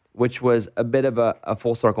 which was a bit of a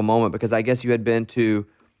full circle moment, because I guess you had been to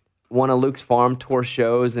one of Luke's Farm Tour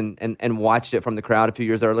shows and watched it from the crowd a few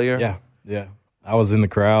years earlier. Yeah. Yeah. I was in the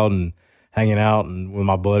crowd and hanging out and with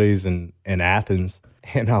my buddies in Athens.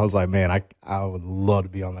 And I was like, man, I would love to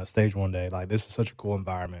be on that stage one day. Like, this is such a cool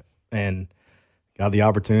environment. And got the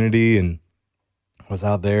opportunity and was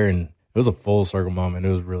out there, and it was a full circle moment. It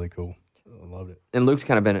was really cool. I loved it. And Luke's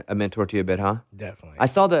kind of been a mentor to you a bit, huh? Definitely. I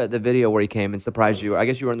saw the video where he came and surprised you. I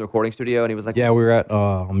guess you were in the recording studio and he was like, Yeah, we were at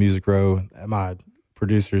on Music Row at my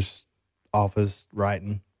producer's office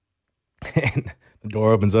writing. And the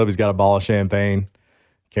door opens up. He's got a bottle of champagne.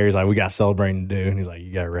 Carrie's like, we got celebrating to do. And he's like,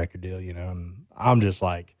 you got a record deal, And I'm just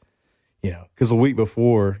like, because the week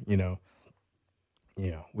before,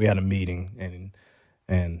 we had a meeting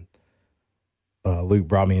and Luke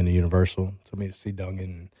brought me into Universal, took me to see Duncan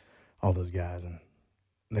and all those guys. And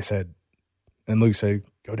they said, and Luke said,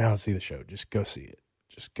 go down and see the show. Just go see it.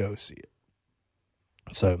 Just go see it.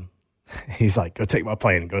 So he's like, go take my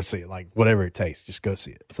plane and go see it. Like, whatever it takes, just go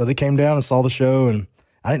see it. So they came down and saw the show, and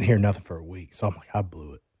I didn't hear nothing for a week. So I'm like, I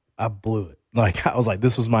blew it. Like, I was like,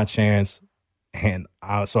 this was my chance. And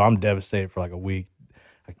so I'm devastated for like a week.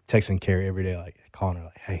 I texting Carrie every day, like calling her,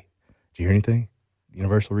 like, hey, did you hear anything?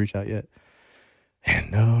 Universal reach out yet?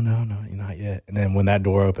 And no, not yet. And then when that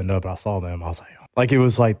door opened up and I saw them, I was like, it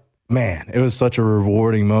was like, man, it was such a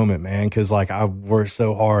rewarding moment, man. Cause like I worked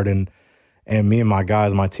so hard and me and my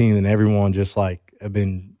guys, my team and everyone just like have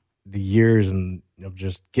been the years and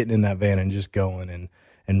just getting in that van and just going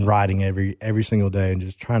and riding every single day and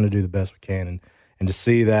just trying to do the best we can. And to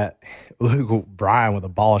see that Luke Bryan with a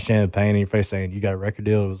bottle of champagne in your face saying, you got a record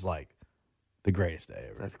deal, it was like the greatest day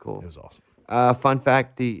ever. That's cool. It was awesome. Fun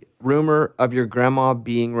fact, the rumor of your grandma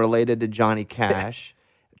being related to Johnny Cash,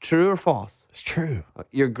 true or false? It's true.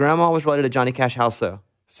 Your grandma was related to Johnny Cash. How so?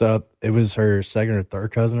 So it was her second or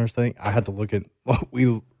third cousin or something. I had to look at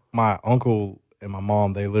my uncle and my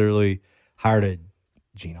mom, they literally hired a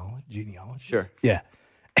genealogy. Sure. Yeah.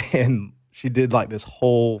 And she did like this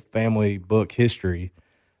whole family book history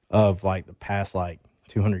of like the past like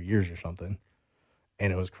 200 years or something.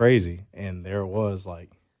 And it was crazy. And there it was like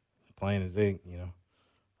plain as ink,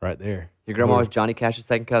 right there. Your grandma was Johnny Cash's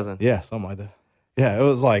second cousin. Yeah, something like that. Yeah, it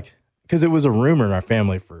was like, because it was a rumor in our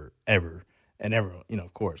family forever. And everyone,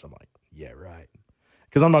 of course, I'm like, yeah, right.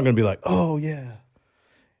 Because I'm not going to be like, oh, yeah,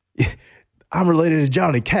 I'm related to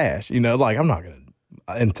Johnny Cash. Like I'm not going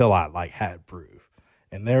to, until I like had proof.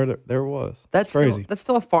 And there it was. That's crazy. That's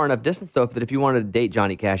still a far enough distance, though, that if you wanted to date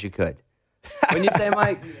Johnny Cash, you could. When you say,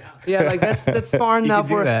 Mike, yeah, like that's far enough.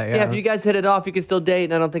 could do that, yeah. If you guys hit it off, you can still date,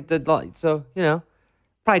 and I don't think that. So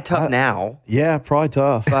probably tough now. Yeah, probably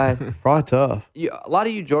tough. But probably tough. A lot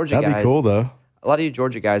of you Georgia guys. That'd be cool though. A lot of you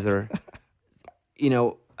Georgia guys are,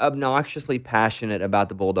 obnoxiously passionate about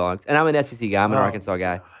the Bulldogs, and I'm an SEC guy. I'm an Arkansas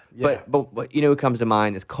guy. Yeah. But who comes to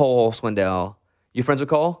mind is Cole Swindell. You friends with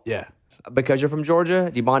Cole? Yeah. Because you're from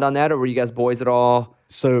Georgia? Do you bond on that, or were you guys boys at all?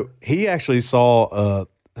 So he actually saw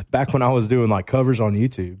back when I was doing like covers on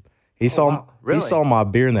YouTube. He saw wow. Really? He saw my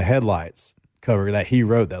Beer in the Headlights cover that he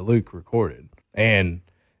wrote that Luke recorded, and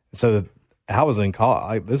so I was in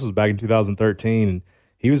college. This was back in 2013, and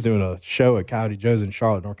he was doing a show at Coyote Joe's in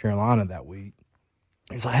Charlotte, North Carolina that week.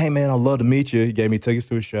 He's like, "Hey man, I'd love to meet you." He gave me tickets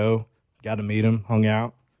to a show. Got to meet him, hung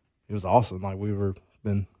out. It was awesome. Like we were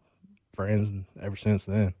been friends ever since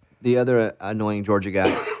then. The other annoying Georgia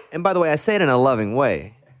guy, and by the way, I say it in a loving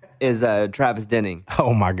way, is Travis Denning,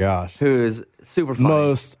 Oh my gosh. who is super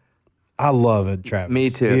funny. I love it, Travis.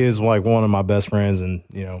 Me too. He is like one of my best friends, and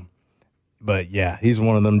but yeah, he's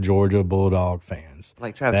one of them Georgia Bulldog fans.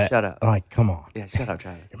 Like, Travis, shut up. Like, come on. Yeah, shut up,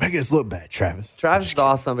 Travis. You're making us look bad, Travis. Travis is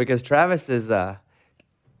awesome because Travis is,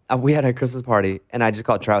 we had a Christmas party, and I just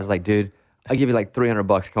called Travis, like, dude, I'll give you like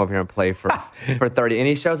 $300 to come over here and play for 30. And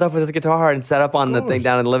he shows up with his guitar and set up on the thing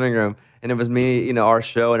down in the living room. And it was me, our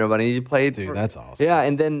show and everybody. You played. Dude, that's awesome. Yeah,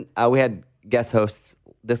 and then we had guest hosts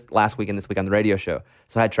this last week and this week on the radio show.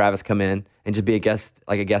 So I had Travis come in and just be a guest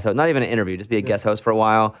host. Not even an interview, just be a guest host for a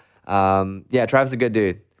while. Travis is a good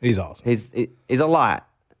dude. He's awesome. He's a lot.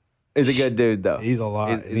 He's a good dude, though. He's a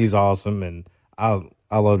lot. He's awesome, and I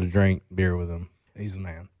love to drink beer with him. He's the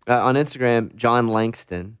man. On Instagram, John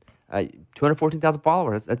Langston, 214,000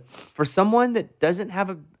 followers. For someone that doesn't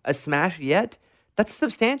have a smash yet, that's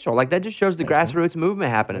substantial. Like, that just shows the grassroots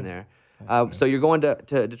movement happening there. So you're going to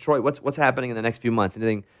Detroit. What's happening in the next few months?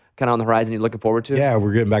 Anything kind of on the horizon you're looking forward to? Yeah,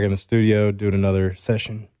 we're getting back in the studio, doing another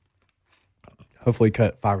session. Hopefully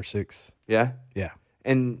cut 5 or 6. Yeah? Yeah.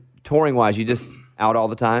 And touring-wise, you just out all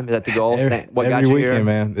the time? Is that the goal? What got every you weekend, here?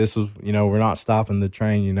 man. This was, we're not stopping the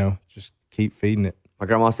train, just keep feeding it. My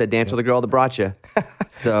grandma said, dance with the girl that brought you.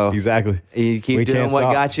 So Exactly. you keep We doing can't what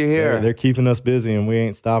stop. got you here. They're keeping us busy, and we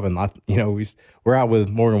ain't stopping. We're out with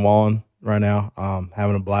Morgan Wallen right now,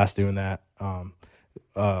 having a blast doing that. Had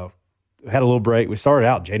a little break. We started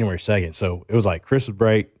out January 2nd, so it was like Christmas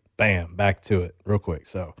break, bam, back to it real quick.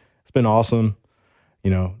 So it's been awesome,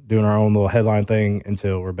 doing our own little headline thing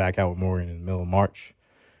until we're back out with Morgan in the middle of March,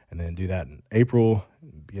 and then do that in April,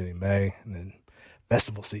 beginning of May, and then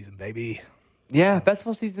festival season, baby. Yeah,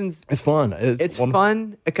 festival season's It's fun. it's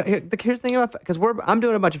fun. Here's the thing about because I'm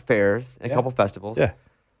doing a bunch of fairs and a couple festivals. Yeah.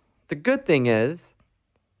 The good thing is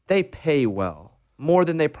they pay well, more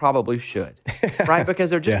than they probably should, right? Because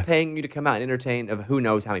they're just paying you to come out and entertain. Of who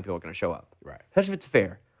knows how many people are going to show up, Right. Especially if it's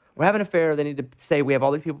fair. We're having a fair. They need to say we have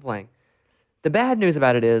all these people playing. The bad news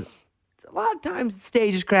about it is a lot of times the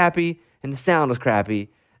stage is crappy and the sound is crappy.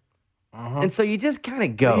 And so you just kind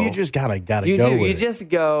of go. You just gotta You go do. with You it. just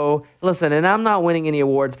go. Listen, and I'm not winning any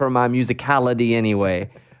awards for my musicality anyway,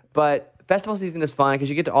 but festival season is fun because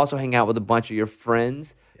you get to also hang out with a bunch of your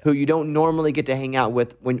friends who you don't normally get to hang out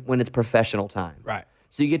with when it's professional time. Right.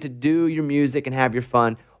 So you get to do your music and have your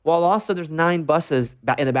fun, while also there's 9 buses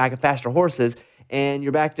in the back of Faster Horses, and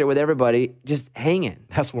you're back there with everybody just hanging.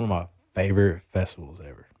 That's one of my favorite festivals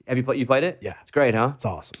ever. Have you played it? Yeah. It's great, huh? It's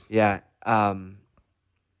awesome. Yeah.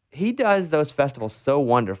 He does those festivals so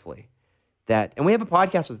wonderfully and we have a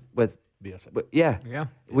podcast with BSM. Yeah.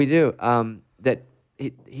 we do. That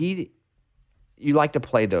you like to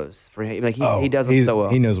play those for him. Like he does them so well.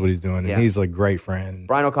 He knows what he's doing, and Yeah. he's a great friend.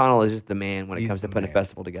 Brian O'Connell is just the man when it He's comes to the putting a man.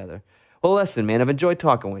 festival together. Well, listen, man, I've enjoyed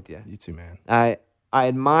talking with you. You too, man. I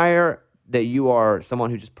admire that you are someone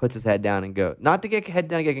who just puts his head down and goes. Not to get head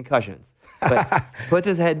down and get concussions, but puts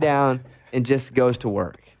his head down and just goes to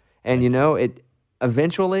work. And it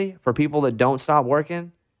eventually, for people that don't stop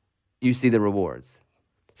working, you see the rewards.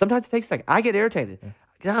 Sometimes it takes a second. I get irritated.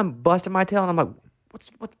 I'm busting my tail and I'm like,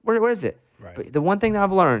 where is it? Right. But the one thing that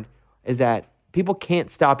I've learned is that people can't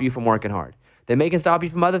stop you from working hard. They may can stop you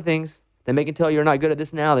from other things. They may can tell you you're not good at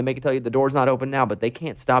this now. They may can tell you the door's not open now, but they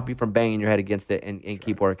can't stop you from banging your head against it and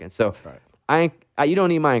keep working. So you don't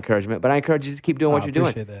need my encouragement, but I encourage you to keep doing what you're doing.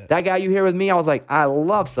 appreciate that. Guy you hear with me, I was like, I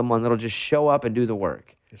love someone that'll just show up and do the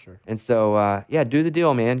work. Yes, sir. And so, do the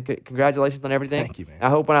deal, man. Congratulations on everything. Thank you, man. I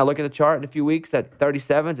hope when I look at the chart in a few weeks at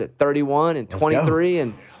 37s, at 31 and 23,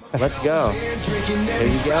 and let's go. There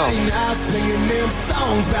you go. Singing them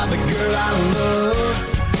songs about the girl I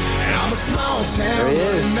love. And I'm a small town. There he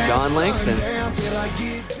is, running that John sun Langston. down till I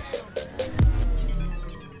get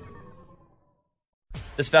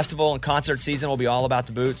This festival and concert season will be all about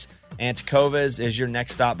the boots, and Tecovas is your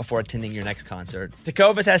next stop before attending your next concert.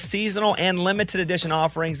 Tecovas has seasonal and limited edition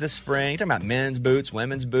offerings this spring. You're talking about men's boots,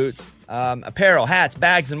 women's boots, apparel, hats,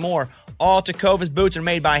 bags, and more. All Tecovas boots are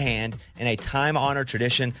made by hand in a time-honored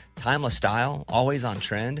tradition, timeless style, always on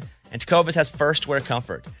trend. And Tecovas has first wear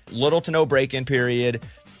comfort, little to no break-in period.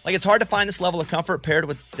 Like, it's hard to find this level of comfort paired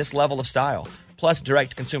with this level of style. Plus,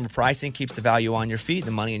 direct-to-consumer pricing keeps the value on your feet, the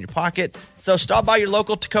money in your pocket. So stop by your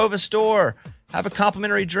local Tecovas store. Have a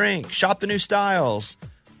complimentary drink. Shop the new styles.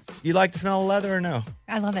 You like the smell of leather or no?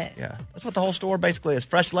 I love it. Yeah, that's what the whole store basically is.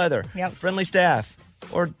 Fresh leather. Yep. Friendly staff.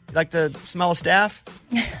 Or like the smell of staff?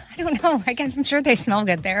 I don't know. I'm sure they smell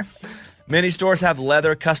good there. Many stores have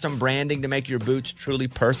leather custom branding to make your boots truly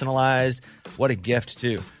personalized. What a gift,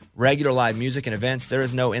 too. Regular live music and events, there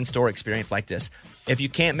is no in-store experience like this. If you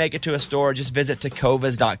can't make it to a store, just visit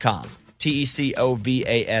Tecovas.com.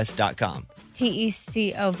 Tecovas.com.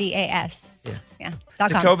 Tecovas. Yeah. Yeah. .com.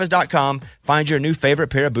 Tecovas.com. Find your new favorite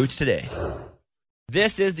pair of boots today.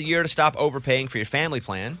 This is the year to stop overpaying for your family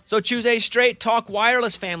plan. So choose a Straight Talk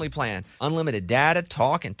Wireless family plan. Unlimited data,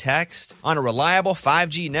 talk, and text on a reliable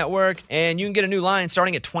 5G network. And you can get a new line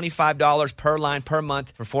starting at $25 per line per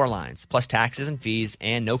month for 4 lines, plus taxes and fees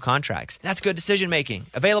and no contracts. That's good decision making.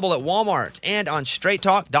 Available at Walmart and on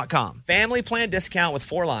straighttalk.com. Family plan discount with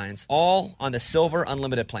 4 lines, all on the Silver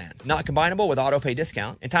Unlimited plan. Not combinable with auto pay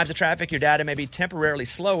discount. In times of traffic, your data may be temporarily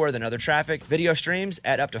slower than other traffic. Video streams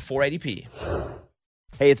at up to 480p.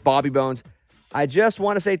 Hey, it's Bobby Bones. I just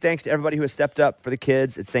want to say thanks to everybody who has stepped up for the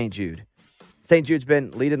kids at St. Jude. St. Jude's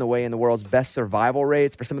been leading the way in the world's best survival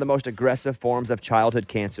rates for some of the most aggressive forms of childhood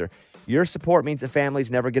cancer. Your support means that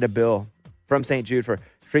families never get a bill from St. Jude for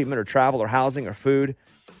treatment or travel or housing or food,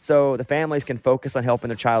 so the families can focus on helping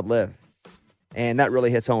their child live. And that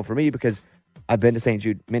really hits home for me because I've been to St.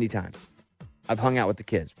 Jude many times. I've hung out with the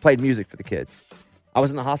kids, played music for the kids. I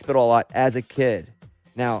was in the hospital a lot as a kid.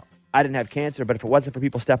 Now, I didn't have cancer, but if it wasn't for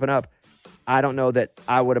people stepping up, I don't know that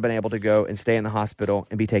I would have been able to go and stay in the hospital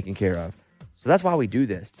and be taken care of. So that's why we do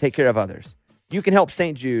this, take care of others. You can help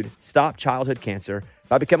St. Jude stop childhood cancer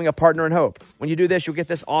by becoming a partner in hope. When you do this, you'll get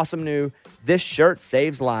this awesome new This Shirt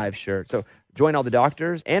Saves Lives shirt. So join all the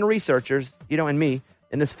doctors and researchers, and me,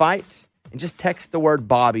 in this fight, and just text the word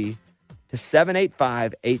Bobby to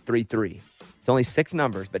 785-833. It's only 6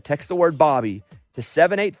 numbers, but text the word Bobby to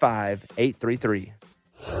 785-833.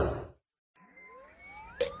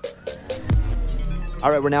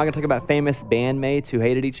 All right, we're now going to talk about famous bandmates who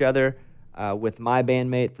hated each other. With my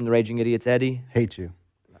bandmate from the Raging Idiots, Eddie. Hate you.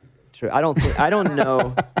 True. I don't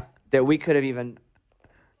know that we could have even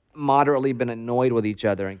moderately been annoyed with each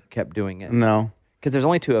other and kept doing it. No. Because there's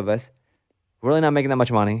only 2 of us. We're really not making that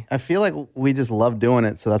much money. I feel like we just love doing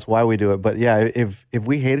it, so that's why we do it. But yeah, if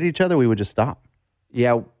we hated each other, we would just stop.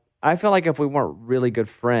 Yeah, I feel like if we weren't really good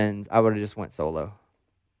friends, I would have just went solo.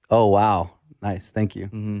 Oh, wow. Nice. Thank you.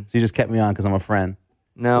 Mm-hmm. So you just kept me on because I'm a friend.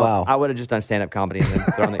 No, wow. I would have just done stand-up comedy and then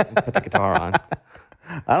put the guitar on.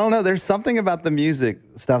 I don't know. There's something about the music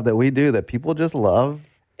stuff that we do that people just love.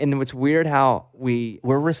 And it's weird how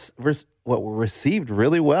we're received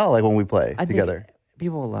really well, like when we play together.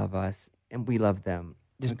 People love us and we love them.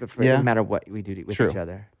 It doesn't matter what we do with each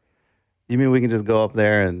other. You mean we can just go up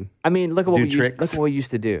there and look at what we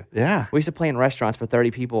used to do. Yeah. We used to play in restaurants for 30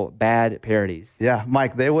 people, bad parodies. Yeah,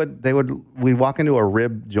 Mike, we'd walk into a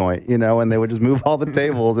rib joint, and they would just move all the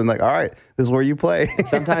tables and like, all right, this is where you play.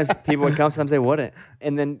 Sometimes people would come, sometimes they wouldn't.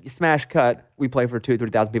 And then smash cut, we play for 2,000 to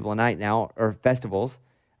 3,000 people a night now, or festivals.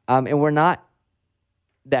 And we're not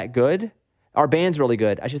that good. Our band's really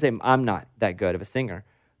good. I should say I'm not that good of a singer.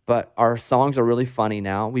 But our songs are really funny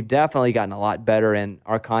now. We've definitely gotten a lot better, and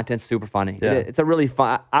our content's super funny. Yeah. It's a really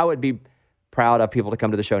fun. I would be proud of people to come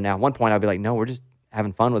to the show now. At one point, I'd be like, no, we're just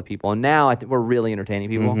having fun with people. And now I think we're really entertaining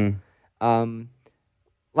people. Mm-hmm.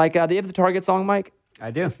 Do you have the Target song, Mike? I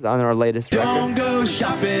do. This is on our latest record. Don't go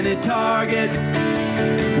shopping at Target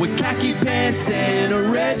with khaki pants and a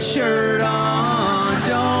red shirt on.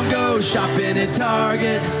 Don't go shopping at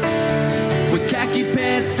Target with khaki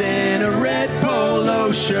pants and a red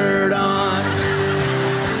polo shirt on.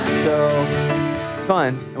 So it's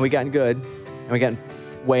fun, and we gotten good, and we gotten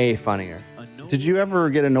way funnier. Did you ever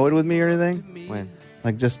get annoyed with me or anything? When?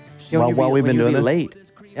 Like just While we've been doing this? Late.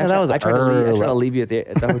 Yeah, that was I tried to leave you at the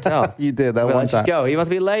hotel. You did that one let's time. Just go. He wants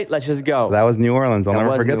to be late. Let's just go. That was New Orleans. I'll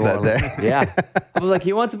never forget that day. Yeah. I was like,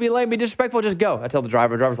 he wants to be late, be disrespectful, just go. I tell the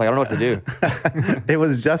driver. The driver's like, I don't know what to do. It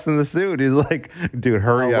was Justin the suit. He's like, dude,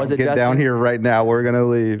 hurry up. Get Justin? down here right now. We're going to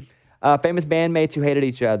leave. Famous bandmates who hated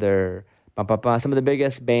each other. Some of the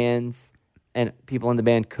biggest bands and people in the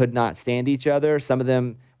band could not stand each other. Some of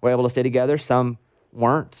them were able to stay together. Some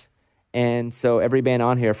weren't. And so every band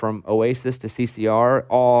on here, from Oasis to CCR,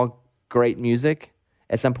 all great music.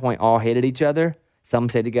 At some point, all hated each other. Some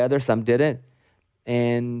stayed together, some didn't.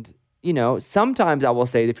 And, sometimes I will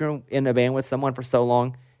say, if you're in a band with someone for so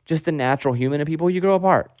long, just the natural human in people, you grow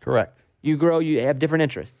apart. Correct. You grow, you have different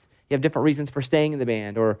interests. You have different reasons for staying in the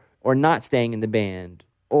band or not staying in the band,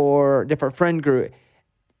 or different friend group.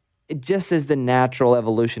 It just is the natural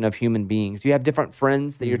evolution of human beings. You have different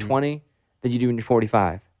friends that you're 20 than you do when you're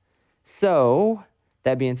 45. So,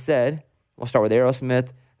 that being said, we'll start with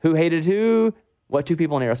Aerosmith. Who hated who? What 2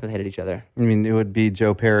 people in Aerosmith hated each other? I mean, it would be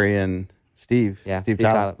Joe Perry and Steve. Yeah, Steve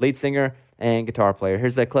Tyler. Lead singer and guitar player.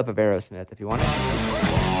 Here's the clip of Aerosmith if you want it.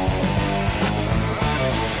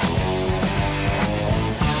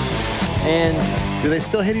 And do they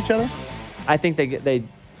still hate each other? I think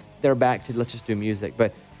they're back to let's just do music.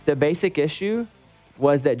 But the basic issue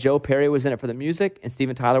was that Joe Perry was in it for the music and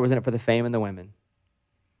Steven Tyler was in it for the fame and the women.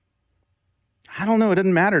 I don't know. It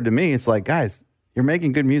didn't matter to me. It's like, guys, you're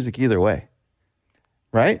making good music either way.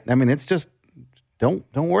 right? I mean, it's just don't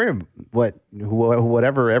worry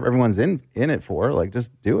whatever everyone's in it for. Like,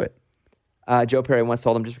 just do it. Joe Perry once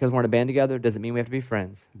told him, just because we're in a band together doesn't mean we have to be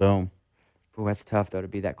friends. Boom. Ooh, that's tough, though, to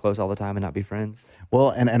be that close all the time and not be friends. Well,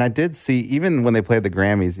 and I did see, even when they played the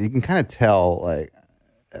Grammys, you can kind of tell,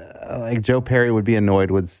 like Joe Perry would be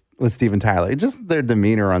annoyed with Steven Tyler. Just their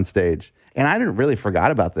demeanor on stage. And I didn't really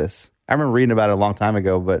forgot about this. I remember reading about it a long time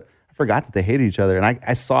ago, but I forgot that they hated each other. And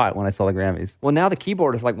I saw it when I saw the Grammys. Well, now the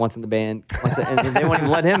keyboard is like once in the band, and they won't even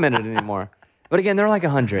let him in it anymore. But again, they're like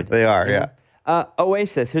 100. They are, yeah.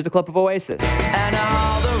 Oasis. Here's a clip of Oasis. And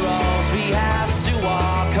all the roads we have to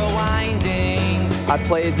walk are winding. I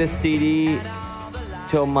played this CD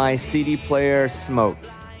till my CD player smoked.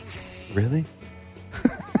 Really?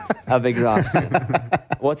 Of exhaustion.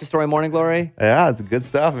 What's the story, Morning Glory? Yeah, it's good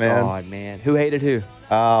stuff, man. God, man. Who hated who?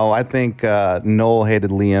 Oh, I think Noel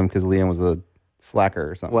hated Liam because Liam was a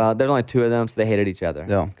slacker or something. Well, there's only two of them, so they hated each other.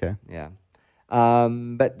 Oh, okay. Yeah.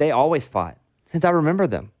 But they always fought since I remember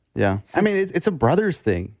them. Yeah. I mean, it's a brothers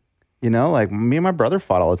thing. You know, like me and my brother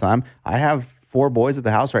fought all the time. I have 4 boys at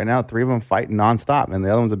the house right now. 3 of them fighting nonstop, and the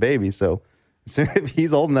other one's a baby. So if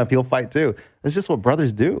he's old enough, he'll fight too. It's just what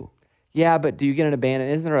brothers do. Yeah, but do you get in a band,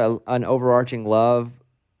 and isn't there an overarching love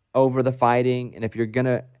over the fighting? And if you're going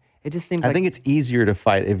to, it just seems I like... think it's easier to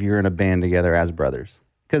fight if you're in a band together as brothers.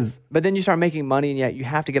 But then you start making money, and yet you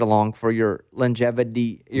have to get along for your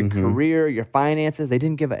longevity, your career, your finances. They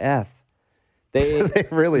didn't give a F. They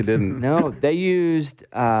really didn't. No, they used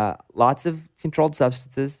lots of controlled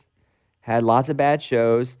substances, had lots of bad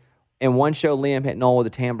shows. In one show, Liam hit Noel with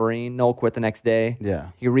a tambourine. Noel quit the next day. Yeah.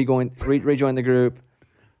 He rejoined the group.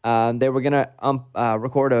 They were going to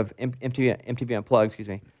record of MTV Unplugged, excuse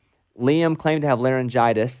me. Liam claimed to have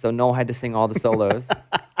laryngitis, so Noel had to sing all the solos,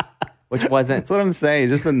 which wasn't... That's what I'm saying.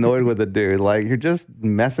 You're just annoyed with the dude. Like, you're just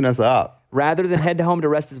messing us up. Rather than head home to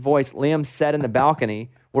rest his voice, Liam sat in the balcony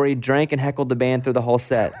where he drank and heckled the band through the whole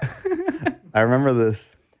set. I remember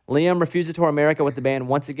this. Liam refused to tour America with the band,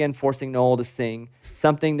 once again forcing Noel to sing,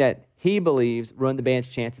 something that he believes ruined the band's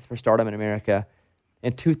chances for stardom in America.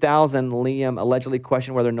 In 2000, Liam allegedly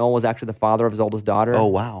questioned whether Noel was actually the father of his oldest daughter. Oh,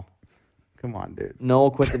 wow. Come on, dude. Noel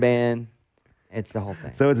quit the band. It's the whole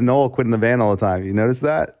thing. So it's Noel quitting the band all the time. You notice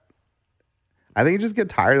that? I think you just get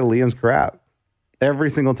tired of Liam's crap every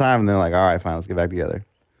single time, and they're like, all right, fine, let's get back together.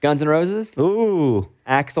 Guns N' Roses? Ooh.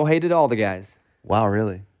 Axl hated all the guys. Wow,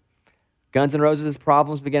 really? Guns N' Roses'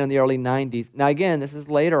 problems began in the early 90s. Now, again, this is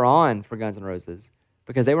later on for Guns N' Roses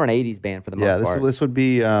because they were an 80s band for the most part. Yeah, this would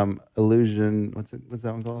be Illusion. What's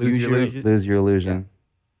that one called? Lose Your Illusion. Lose Your Illusion.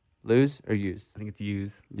 Lose or use? I think it's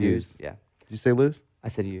use. Use. Yeah. Did you say lose? I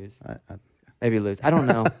said use. I- Maybe lose. I don't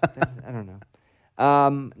know. I don't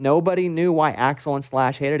know. Nobody knew why Axl and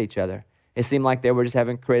Slash hated each other. It seemed like they were just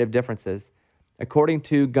having creative differences. According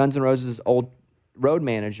to Guns N' Roses' old road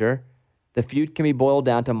manager, the feud can be boiled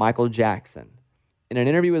down to Michael Jackson. In an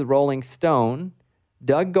interview with Rolling Stone,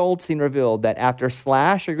 Doug Goldstein revealed that after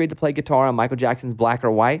Slash agreed to play guitar on Michael Jackson's Black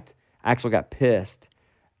or White, Axl got pissed.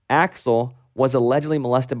 Axl was allegedly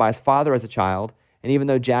molested by his father as a child, and even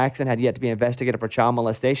though Jackson had yet to be investigated for child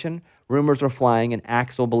molestation, rumors were flying, and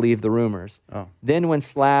Axl believed the rumors. Oh. Then when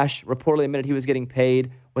Slash reportedly admitted he was getting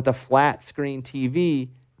paid with a flat-screen TV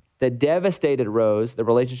that devastated Rose, the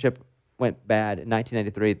relationship went bad. In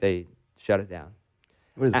 1993, they shut it down.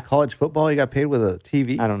 What is it, college football? You got paid with a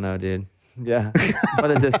TV? I don't know, dude. Yeah.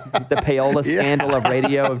 What is this? The payola scandal of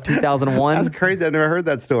radio of 2001? That's crazy. I've never heard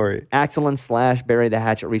that story. Axl and Slash buried the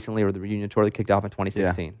hatchet recently with the reunion tour that kicked off in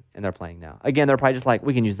 2016, and they're playing now. Again, they're probably just like,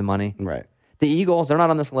 we can use the money. Right. The Eagles, they're not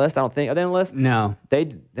on this list, I don't think. Are they on the list? No. They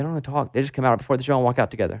don't really talk. They just come out before the show and walk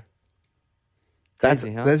out together.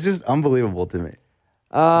 Crazy, huh? That's just unbelievable to me.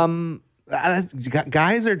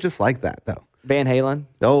 Guys are just like that, though. Van Halen,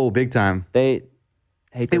 Oh, big time. they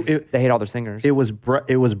hate they hate all their singers. It was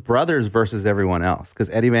brothers versus everyone else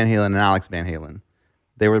because Eddie Van Halen and Alex Van Halen,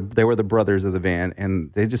 they were the brothers of the band,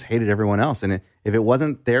 and they just hated everyone else. And if it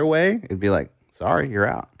wasn't their way, it'd be like, sorry, you're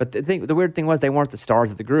out. But the weird thing was they weren't the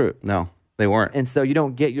stars of the group. No, they weren't. And so you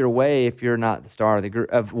don't get your way if you're not the star of the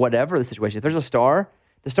group, of whatever the situation. If there's a star,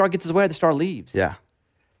 the star gets his way, the star leaves. Yeah.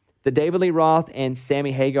 The David Lee Roth and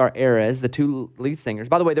Sammy Hagar eras, the two lead singers.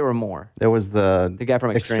 By the way, there were more. There was the guy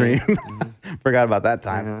from Extreme. Forgot about that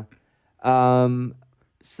time.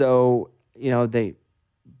 So, they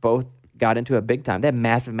both got into it big time. They had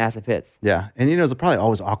massive, massive hits. Yeah. And it was probably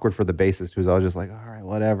always awkward for the bassist who's always just like, all right,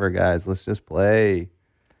 whatever, guys, let's just play.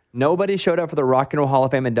 Nobody showed up for the Rock and Roll Hall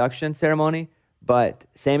of Fame induction ceremony, but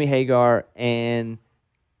Sammy Hagar and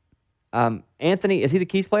Anthony, is he the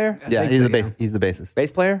keys player? Yeah, he's the bassist.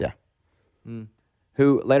 Bass player? Yeah.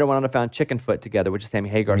 who later went on to found Chickenfoot together, which is Sammy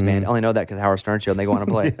Hagar's band. I only know that because Howard Stern Show, and they go on to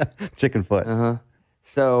play. Chicken foot.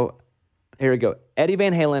 So here we go. Eddie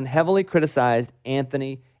Van Halen heavily criticized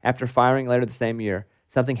Anthony after firing later the same year,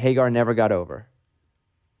 something Hagar never got over.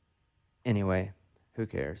 Anyway, who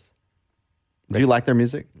cares? Did you like their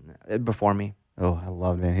music? Before me. Oh, I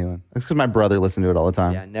love Van Halen. That's because my brother listened to it all the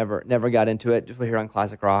time. Yeah, never got into it. Just here on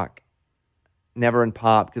classic rock. Never in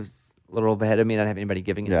pop because it's a little ahead of me. I didn't have anybody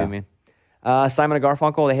giving it Yeah. to me. Simon and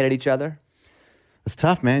Garfunkel, they hated each other. It's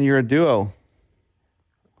tough, man. You're a duo.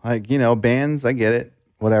 Like, bands, I get it,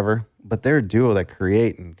 whatever. But they're a duo that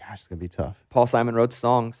create, and gosh, it's going to be tough. Paul Simon wrote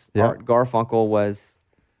songs. Yeah. Art Garfunkel was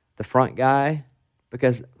the front guy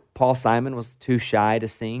because Paul Simon was too shy to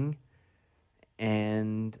sing,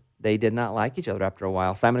 and they did not like each other after a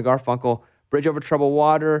while. Simon and Garfunkel, Bridge Over Troubled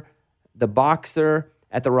Water, The Boxer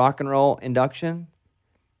at the Rock and Roll induction,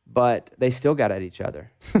 but they still got at each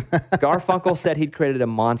other. Garfunkel said he'd created a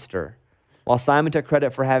monster, while Simon took credit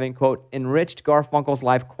for having, quote, enriched Garfunkel's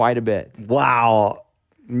life quite a bit. Wow.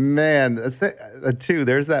 Man, that's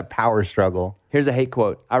there's that power struggle. Here's a hate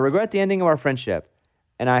quote. I regret the ending of our friendship,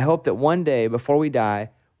 and I hope that one day, before we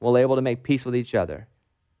die, we'll be able to make peace with each other.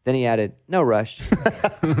 Then he added, no rush.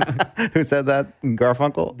 Who said that?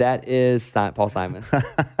 Garfunkel? That is Paul Simon.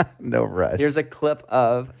 No rush. Here's a clip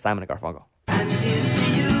of Simon and Garfunkel. And here's to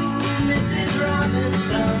you, Mrs.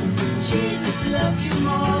 Robinson. Jesus loves you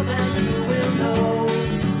more than you will know.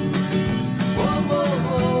 Whoa, whoa,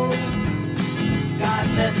 whoa. God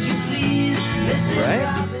bless you, please, Mrs. Right?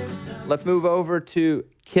 Robinson. Let's move over to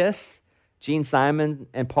Kiss. Gene Simon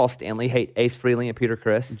and Paul Stanley hate Ace Frehley and Peter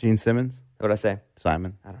Criss. Gene Simmons? What'd I say?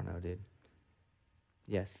 Simon. I don't know, dude.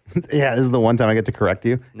 Yes. Yeah, this is the one time I get to correct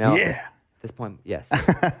you. No. Yeah. At this point, yes.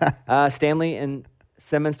 Stanley and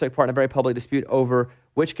Simmons took part in a very public dispute over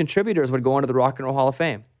which contributors would go into the Rock and Roll Hall of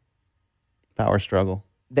Fame. Power struggle.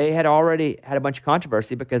 They had already had a bunch of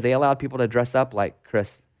controversy because they allowed people to dress up like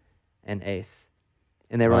Chris and Ace.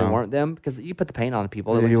 And they really Wow. weren't them because you put the paint on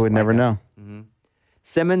people. they You just would never like know. that.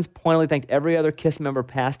 Simmons pointedly thanked every other Kiss member,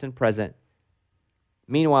 past and present.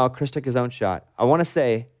 Meanwhile, Chris took his own shot. I want to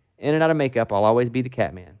say, in and out of makeup, I'll always be the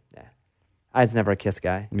cat man. Yeah. I was never a Kiss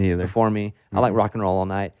guy. Me either. Before me. I like rock and roll all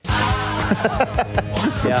night.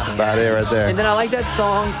 Yeah. About it right there. And then I like that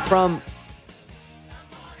song from,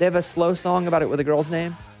 they have a slow song about it with a girl's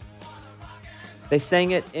name. They sang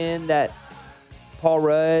it in that Paul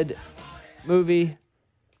Rudd movie.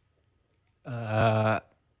 I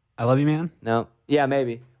Love You, Man? No. Yeah,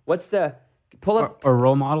 maybe. What's the, pull up, Or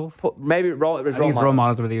Role Models? maybe roll, it was I Role think it's Role Model.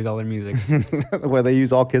 Models where they use all their music. Where they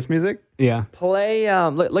use all Kiss music? Yeah. Play,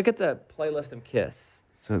 look at the playlist of Kiss.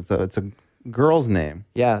 So it's a girl's name.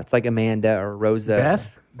 Yeah, it's like Amanda or Rosa.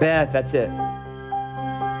 Beth? Beth, that's it.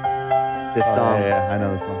 This Oh, song. yeah, I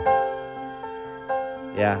know this one.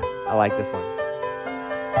 Yeah, I like this one.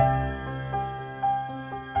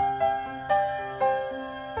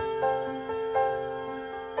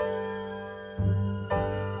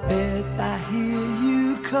 Beth, I hear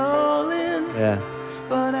you calling, Yeah.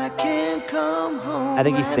 but I can't come home. I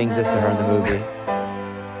think he sings this to her in the movie.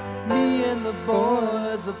 Me and the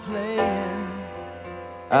boys are playing.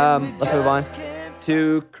 Let's move on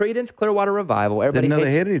to Creedence Clearwater Revival. Everybody Didn't know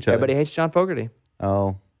they hates, hated each other. Everybody hates John Fogerty.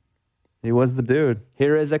 Oh, he was the dude.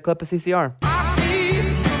 Here is a clip of CCR. I see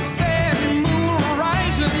that moon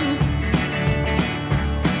rising.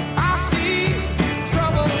 I see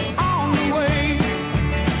trouble on the way.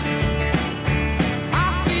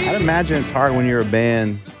 I see. I'd imagine it's hard when you're a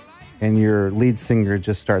band and your lead singer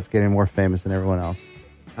just starts getting more famous than everyone else.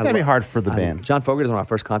 That'd be hard for the band. John Fogerty is one of my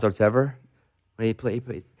first concerts ever. When he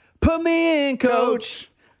plays, put me in, coach.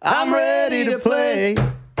 I'm ready to play.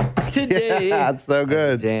 Today. Yeah, it's so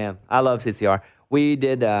good. Jam. I love CCR. We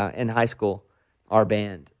did in high school, our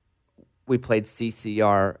band, we played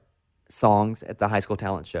CCR songs at the high school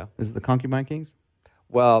talent show. Is it the Concubine Kings?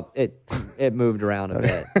 Well, it moved around a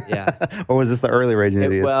bit. Yeah. Or was this the early Raging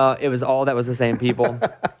Idiots? Well, it was all that was the same people.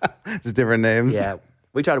 Just different names? Yeah.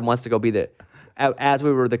 We tried once to go be as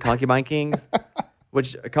we were the Concubine Kings,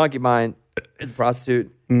 which a concubine is a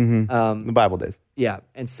prostitute. The Bible days. Yeah.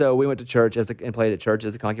 And so we went to church and played at church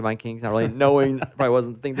as the Concubine Kings, not really knowing probably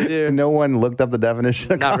wasn't the thing to do. No one looked up the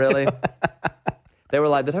definition. Not really. They were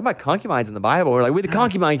like, they're talking about concubines in the Bible. We're like, we're the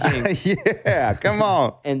Concubine Kings. Yeah, come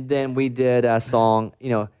on. And then we did a song,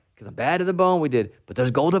 because I'm bad to the bone. We did, but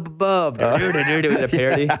there's gold up above. We did a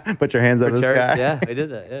parody. Put your hands up for in the church. sky. Yeah, we did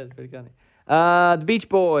that. Yeah, it's pretty funny. The Beach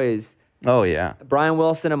Boys. Oh, yeah. Brian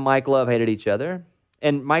Wilson and Mike Love hated each other.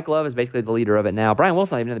 And Mike Love is basically the leader of it now. Brian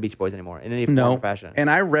Wilson's not even in the Beach Boys anymore in any form or fashion. And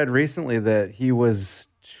I read recently that he was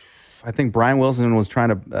I think Brian Wilson was trying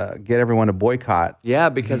to get everyone to boycott. Yeah,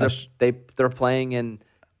 because they're playing in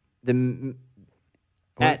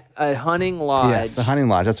at a hunting lodge. Yes, a hunting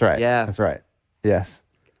lodge. That's right. Yeah. That's right. Yes.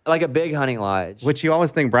 Like a big hunting lodge. Which you always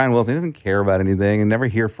think Brian Wilson, he doesn't care about anything and never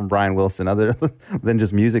hear from Brian Wilson other than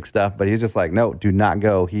just music stuff. But he's just like, no, do not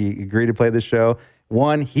go. He agreed to play this show.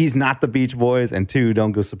 1, he's not the Beach Boys. And 2,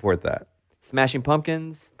 don't go support that. Smashing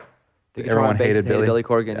Pumpkins. The Everyone hated Billy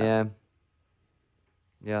Corgan.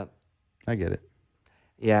 Yeah. I get it.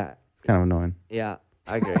 Yeah. It's kind of annoying. Yeah,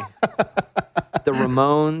 I agree. The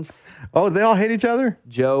Ramones. Oh, they all hate each other?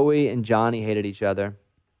 Joey and Johnny hated each other.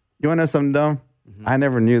 You want to know something dumb? I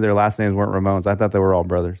never knew their last names weren't Ramones. I thought they were all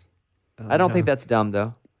brothers. I don't think that's dumb,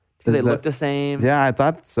 though. Because they look the same. Yeah, I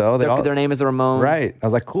thought so. Their name is the Ramones. Right. I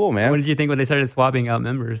was like, cool, man. What did you think when they started swapping out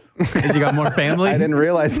members? Did you got more family? I didn't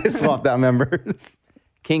realize they swapped out members.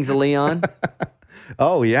 Kings of Leon.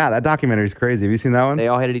 Oh, yeah. That documentary is crazy. Have you seen that one? They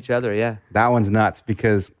all hated each other, yeah. That one's nuts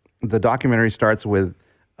because the documentary starts with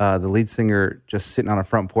the lead singer just sitting on a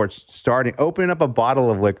front porch, opening up a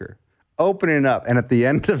bottle of liquor. Opening up, and at the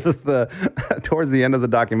end of towards the end of the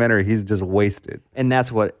documentary, he's just wasted. And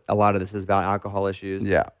that's what a lot of this is about, alcohol issues.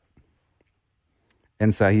 Yeah.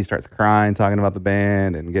 And so he starts crying, talking about the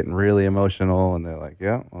band, and getting really emotional. And they're like,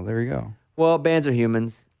 "Yeah, well, there you go." Well, bands are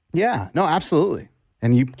humans. Yeah, no, absolutely.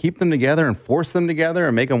 And you keep them together and force them together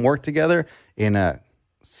and make them work together in a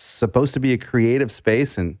supposed to be a creative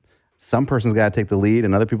space. And some person's got to take the lead,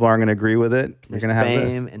 and other people aren't going to agree with it. You're going to have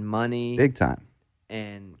fame this. and money, Big time.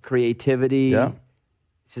 and creativity. Yeah.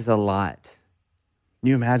 It's just a lot. Can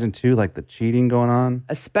you imagine too, like the cheating going on?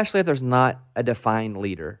 Especially if there's not a defined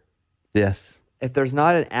leader. Yes. If there's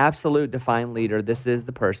not an absolute defined leader, this is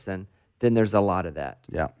the person, then there's a lot of that.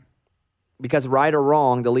 Yeah. Because right or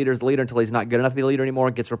wrong, the leader's the leader until he's not good enough to be the leader anymore,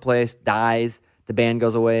 gets replaced, dies, the band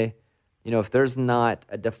goes away. You know, if there's not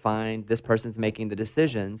a defined, this person's making the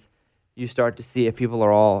decisions, you start to see if people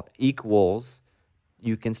are all equals,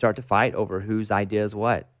 you can start to fight over whose idea is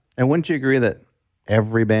what. And wouldn't you agree that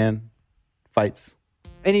every band fights?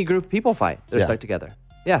 Any group of people fight. They're stuck together.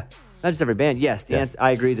 Yeah. Not just every band. Yes, answer,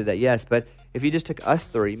 I agree to that. Yes. But if you just took us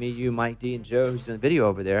three, me, you, Mike D, and Joe, who's doing the video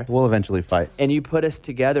over there. We'll eventually fight. And you put us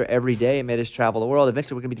together every day and made us travel the world.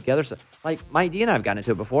 Eventually, we're going to be together. So, like, Mike D and I have gotten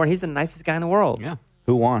into it before, and he's the nicest guy in the world. Yeah.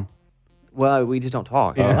 Who won? Well, we just don't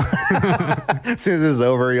talk. As soon as this is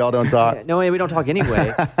over, y'all don't talk. Yeah, no, we don't talk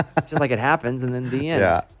anyway. Just like it happens, and then the end.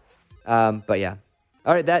 Yeah. But yeah.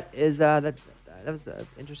 All right, that is that was an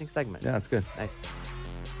interesting segment. Yeah, that's good. Nice.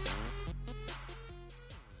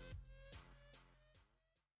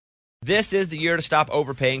 This is the year to stop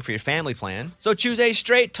overpaying for your family plan. So choose a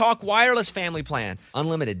Straight Talk Wireless family plan.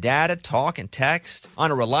 Unlimited data, talk, and text on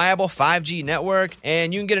a reliable 5G network.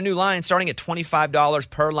 And you can get a new line starting at $25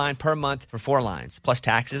 per line per month for 4 lines, plus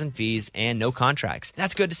taxes and fees and no contracts.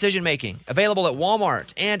 That's good decision making. Available at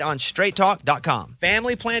Walmart and on straighttalk.com.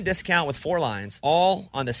 Family plan discount with 4 lines, all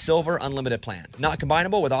on the Silver Unlimited plan. Not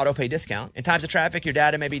combinable with auto pay discount. In times of traffic, your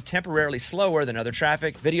data may be temporarily slower than other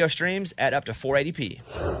traffic. Video streams at up to 480p.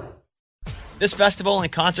 This festival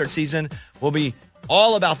and concert season will be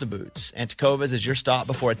all about the boots, and Tecovas is your stop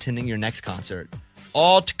before attending your next concert.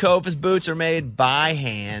 All Tecovas boots are made by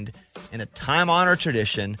hand in a time-honored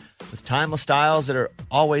tradition with timeless styles that are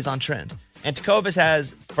always on trend. And Tecovas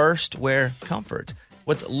has first wear comfort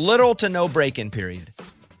with little to no break-in period.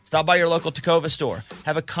 Stop by your local Tecovas store,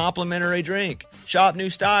 have a complimentary drink, shop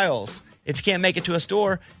new styles. If you can't make it to a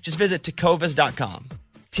store, just visit tecovas.com.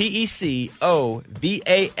 Tecovas.com.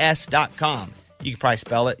 You can probably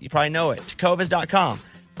spell it. You probably know it. Tecovas.com.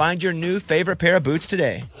 Find your new favorite pair of boots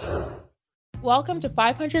today. Welcome to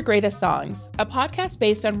 500 Greatest Songs, a podcast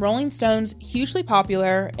based on Rolling Stone's hugely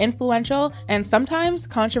popular, influential, and sometimes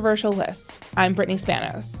controversial list. I'm Brittany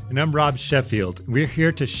Spanos. And I'm Rob Sheffield. We're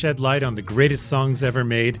here to shed light on the greatest songs ever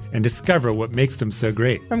made and discover what makes them so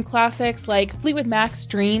great. From classics like Fleetwood Mac's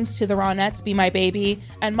Dreams to the Ronettes' Be My Baby,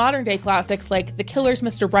 and modern-day classics like The Killers'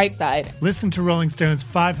 Mr. Brightside. Listen to Rolling Stone's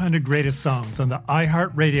 500 Greatest Songs on the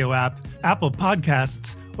iHeartRadio app, Apple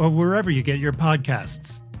Podcasts, or wherever you get your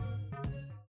podcasts.